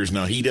Rodgers,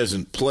 now he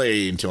doesn't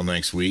play until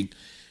next week.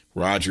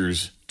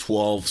 Rodgers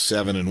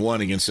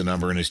 12-7-1 against the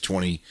number in his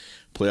 20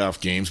 playoff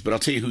games. But I'll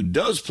tell you who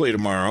does play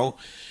tomorrow,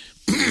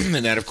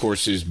 and that, of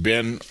course, is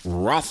Ben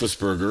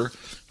Roethlisberger,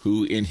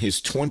 who in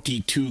his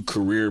 22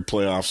 career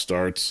playoff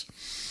starts,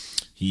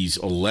 he's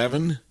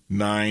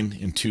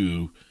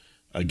 11-9-2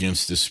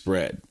 against the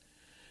spread.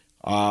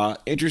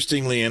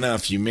 Interestingly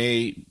enough, you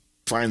may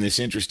find this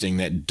interesting,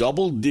 that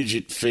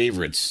double-digit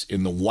favorites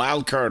in the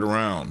wild card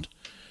round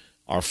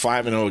are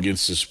 5-0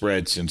 against the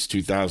spread since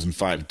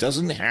 2005. It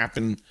doesn't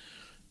happen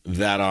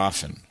that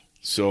often.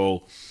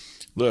 So,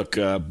 look,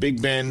 Big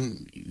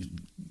Ben,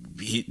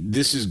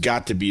 this has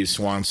got to be a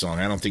swan song.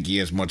 I don't think he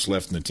has much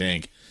left in the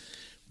tank.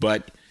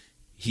 But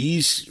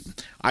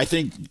I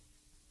think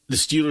the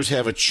Steelers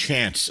have a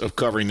chance of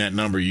covering that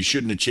number. You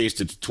shouldn't have chased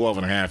it to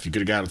 12.5. You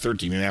could have got it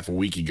 13.5 a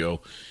week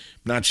ago.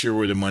 Not sure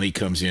where the money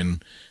comes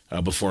in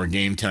before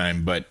game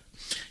time, but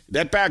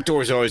that back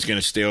door is always going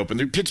to stay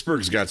open.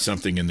 Pittsburgh's got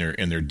something in their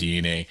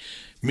DNA.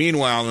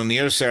 Meanwhile, on the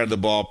other side of the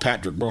ball,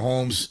 Patrick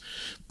Mahomes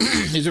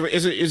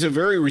is a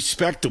very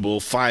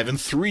respectable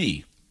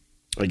 5-3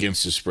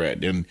 against the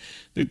spread. And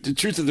the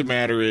truth of the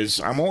matter is,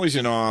 I'm always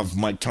in awe of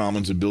Mike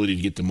Tomlin's ability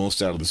to get the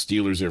most out of the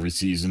Steelers every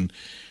season.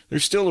 They're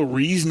still a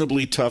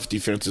reasonably tough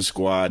defensive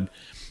squad.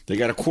 They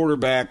got a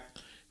quarterback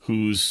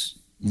who's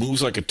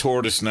moves like a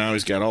tortoise now.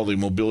 He's got all the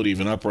mobility of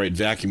an upright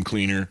vacuum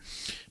cleaner.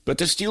 But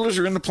the Steelers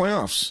are in the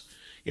playoffs.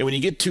 And when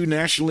you get two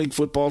National League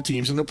football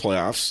teams in the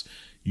playoffs,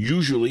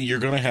 usually you're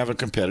going to have a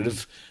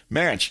competitive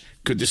match.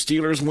 Could the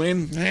Steelers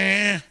win?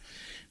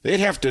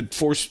 They'd have to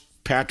force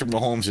Patrick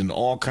Mahomes into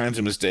all kinds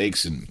of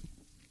mistakes and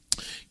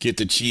get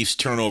the Chiefs'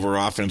 turnover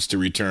offense to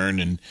return.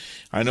 And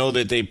I know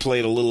that they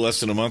played a little less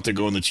than a month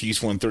ago and the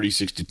Chiefs won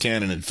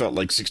 36-10, and it felt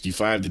like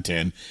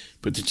 65-10.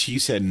 But the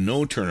Chiefs had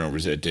no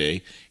turnovers that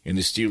day, and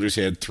the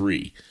Steelers had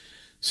 3.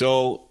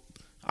 So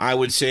I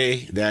would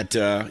say that,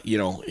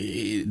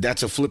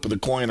 that's a flip of the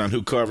coin on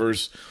who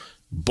covers.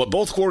 But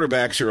both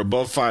quarterbacks are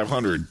above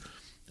 500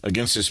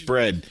 against the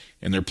spread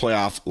in their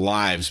playoff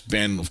lives.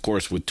 Ben, of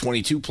course, with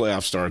 22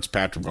 playoff starts,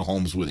 Patrick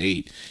Mahomes with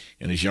 8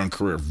 in his young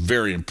career.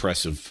 Very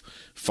impressive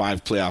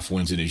 5 playoff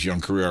wins in his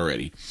young career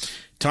already.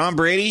 Tom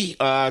Brady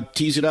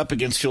tees it up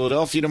against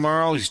Philadelphia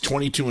tomorrow. He's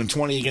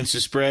 22-20 against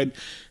the spread.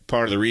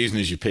 Part of the reason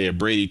is you pay a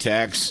Brady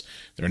tax.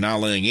 They're now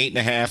laying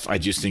 8.5. I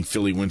just think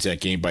Philly wins that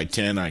game by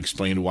 10. I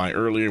explained why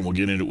earlier, and we'll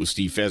get into it with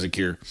Steve Fezzik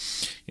here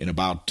in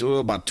about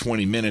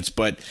 20 minutes.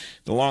 But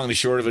the long and the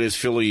short of it is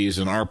Philly is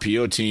an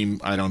RPO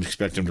team. I don't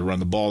expect them to run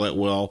the ball that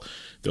well.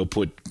 They'll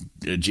put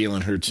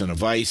Jalen Hurts in a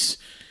vice.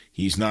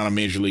 He's not a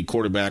major league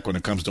quarterback when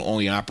it comes to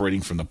only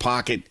operating from the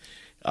pocket.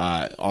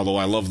 Although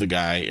I love the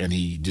guy and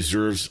he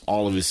deserves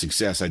all of his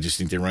success, I just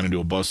think they run into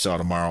a buzzsaw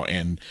tomorrow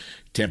and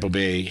Tampa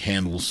Bay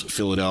handles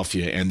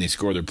Philadelphia and they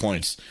score their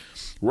points.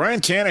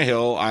 Ryan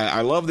Tannehill, I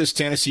love this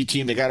Tennessee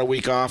team. They got a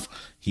week off.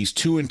 He's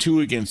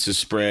 2-2 against the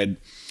spread.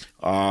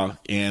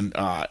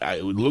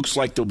 It looks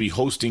like they'll be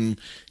hosting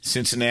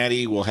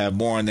Cincinnati. We'll have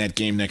more on that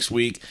game next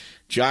week.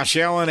 Josh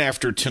Allen,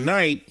 after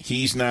tonight,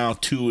 he's now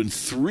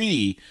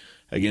 2-3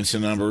 against the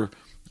number.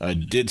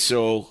 Did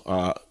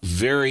so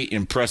very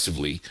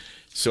impressively.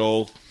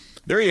 So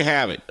there you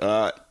have it.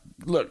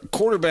 Look,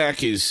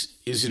 quarterback is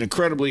an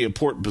incredibly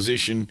important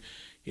position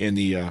in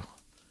the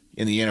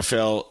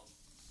NFL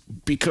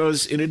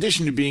because in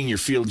addition to being your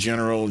field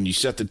general and you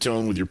set the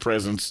tone with your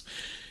presence,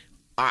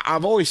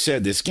 I've always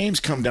said this, games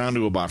come down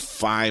to about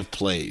 5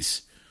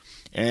 plays.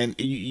 And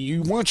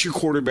you want your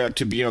quarterback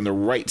to be on the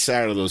right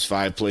side of those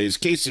 5 plays.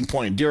 Case in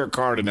point, Derek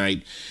Carr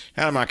tonight,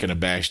 and I'm not going to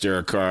bash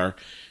Derek Carr,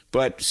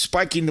 but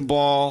spiking the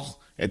ball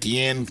at the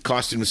end,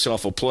 costing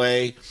himself a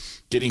play,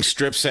 getting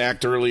strip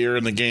sacked earlier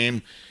in the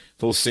game,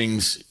 those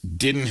things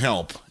didn't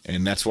help.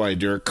 And that's why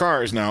Derek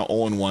Carr is now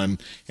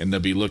 0-1, and they'll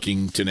be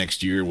looking to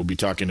next year. We'll be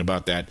talking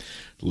about that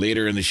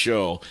later in the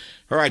show.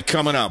 All right,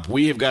 coming up,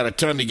 we have got a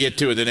ton to get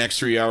to in the next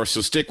 3 hours,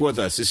 so stick with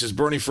us. This is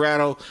Bernie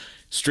Fratto,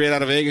 straight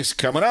out of Vegas.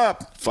 Coming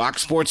up,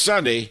 Fox Sports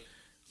Sunday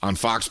on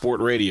Fox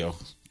Sports Radio.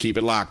 Keep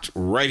it locked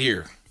right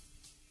here.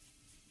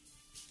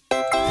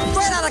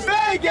 Straight out of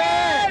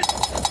Vegas!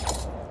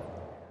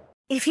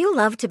 If you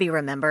love to be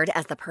remembered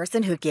as the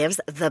person who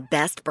gives the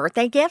best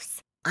birthday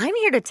gifts, I'm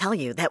here to tell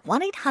you that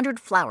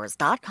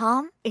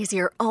 1-800-Flowers.com is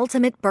your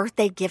ultimate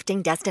birthday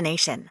gifting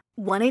destination.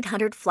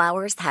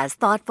 1-800-Flowers has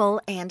thoughtful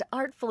and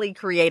artfully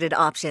created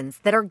options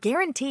that are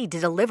guaranteed to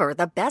deliver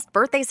the best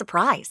birthday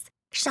surprise.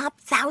 Shop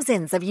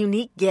thousands of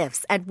unique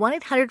gifts at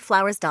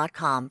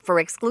 1-800-Flowers.com for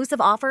exclusive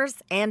offers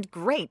and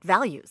great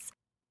values.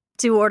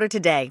 To order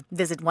today,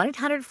 visit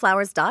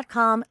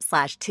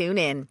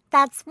 1-800-Flowers.com/tune-in.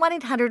 That's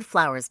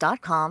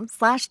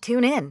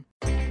 1-800-Flowers.com/tune-in.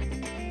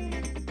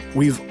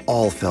 We've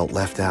all felt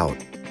left out.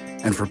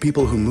 And for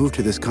people who move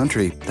to this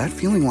country, that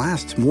feeling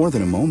lasts more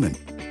than a moment.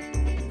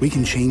 We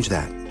can change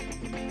that.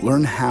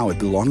 Learn how at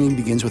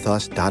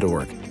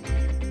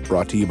belongingbeginswithus.org.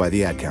 Brought to you by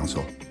the Ad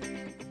Council.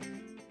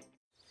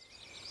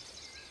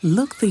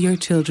 Look through your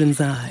children's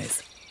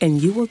eyes,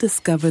 and you will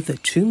discover the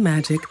true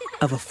magic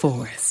of a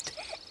forest.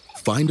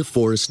 Find a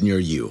forest near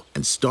you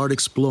and start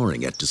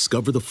exploring at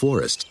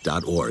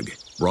discovertheforest.org.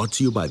 Brought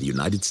to you by the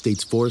United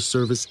States Forest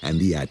Service and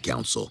the Ad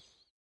Council.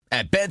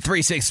 At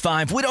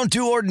Bet365, we don't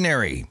do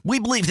ordinary. We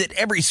believe that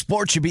every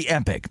sport should be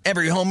epic.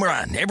 Every home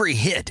run, every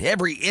hit,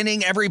 every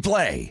inning, every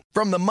play.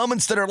 From the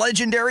moments that are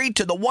legendary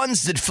to the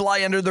ones that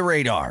fly under the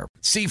radar.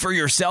 See for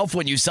yourself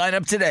when you sign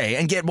up today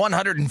and get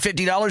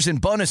 $150 in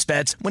bonus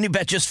bets when you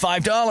bet just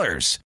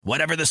 $5.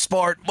 Whatever the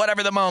sport,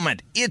 whatever the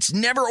moment, it's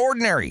never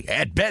ordinary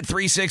at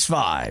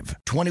Bet365.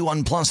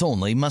 21 plus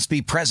only. Must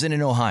be present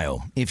in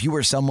Ohio. If you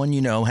or someone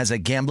you know has a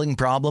gambling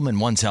problem and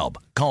wants help,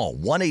 call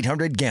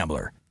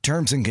 1-800-GAMBLER.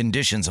 Terms and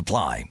conditions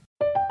apply.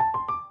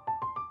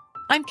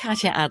 I'm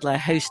Katya Adler,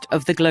 host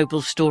of The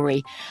Global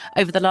Story.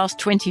 Over the last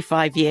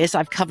 25 years,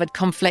 I've covered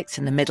conflicts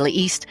in the Middle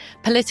East,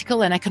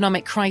 political and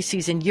economic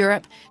crises in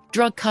Europe,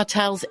 drug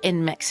cartels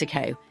in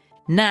Mexico.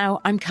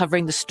 Now I'm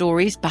covering the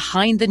stories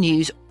behind the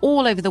news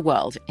all over the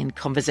world in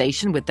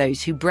conversation with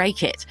those who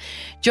break it.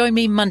 Join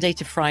me Monday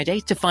to Friday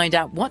to find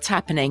out what's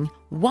happening,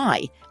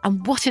 why,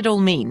 and what it all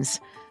means.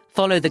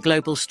 Follow The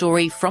Global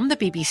Story from the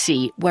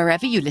BBC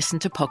wherever you listen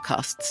to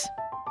podcasts.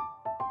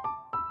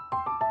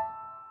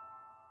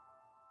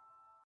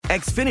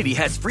 Xfinity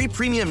has free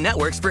premium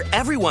networks for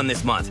everyone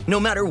this month, no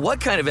matter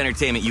what kind of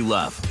entertainment you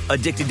love.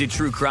 Addicted to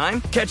true crime?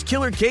 Catch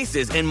killer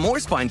cases and more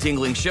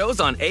spine-tingling shows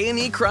on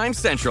A&E Crime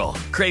Central.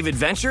 Crave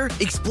adventure?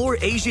 Explore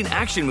Asian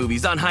action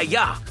movies on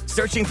Hi-Ya.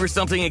 Searching for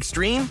something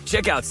extreme?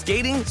 Check out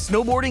skating,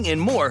 snowboarding, and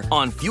more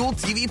on Fuel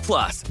TV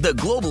Plus, the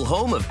global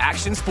home of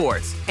action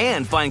sports.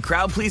 And find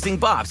crowd-pleasing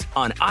bops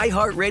on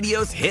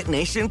iHeartRadio's Hit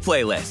Nation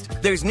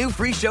playlist. There's new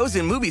free shows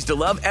and movies to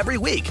love every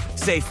week.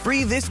 Say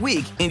free this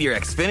week in your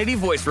Xfinity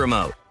voice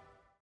remote.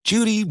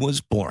 Judy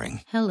was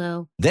boring.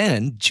 Hello.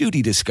 Then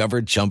Judy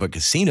discovered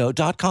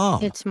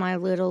ChumbaCasino.com. It's my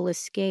little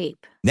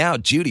escape. Now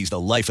Judy's the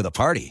life of the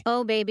party.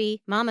 Oh,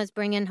 baby, mama's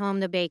bringing home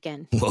the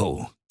bacon.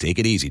 Whoa, take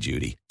it easy,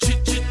 Judy.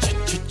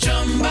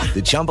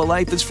 The Chumba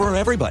life is for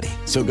everybody.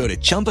 So go to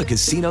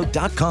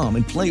ChumbaCasino.com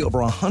and play over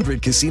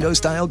 100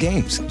 casino-style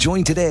games.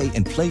 Join today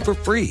and play for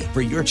free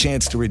for your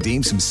chance to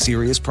redeem some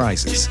serious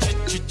prizes.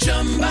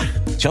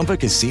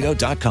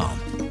 ChumbaCasino.com.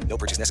 No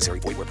purchase necessary.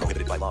 Void where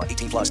prohibited by law.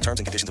 18 plus terms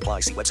and conditions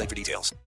apply. See website for details.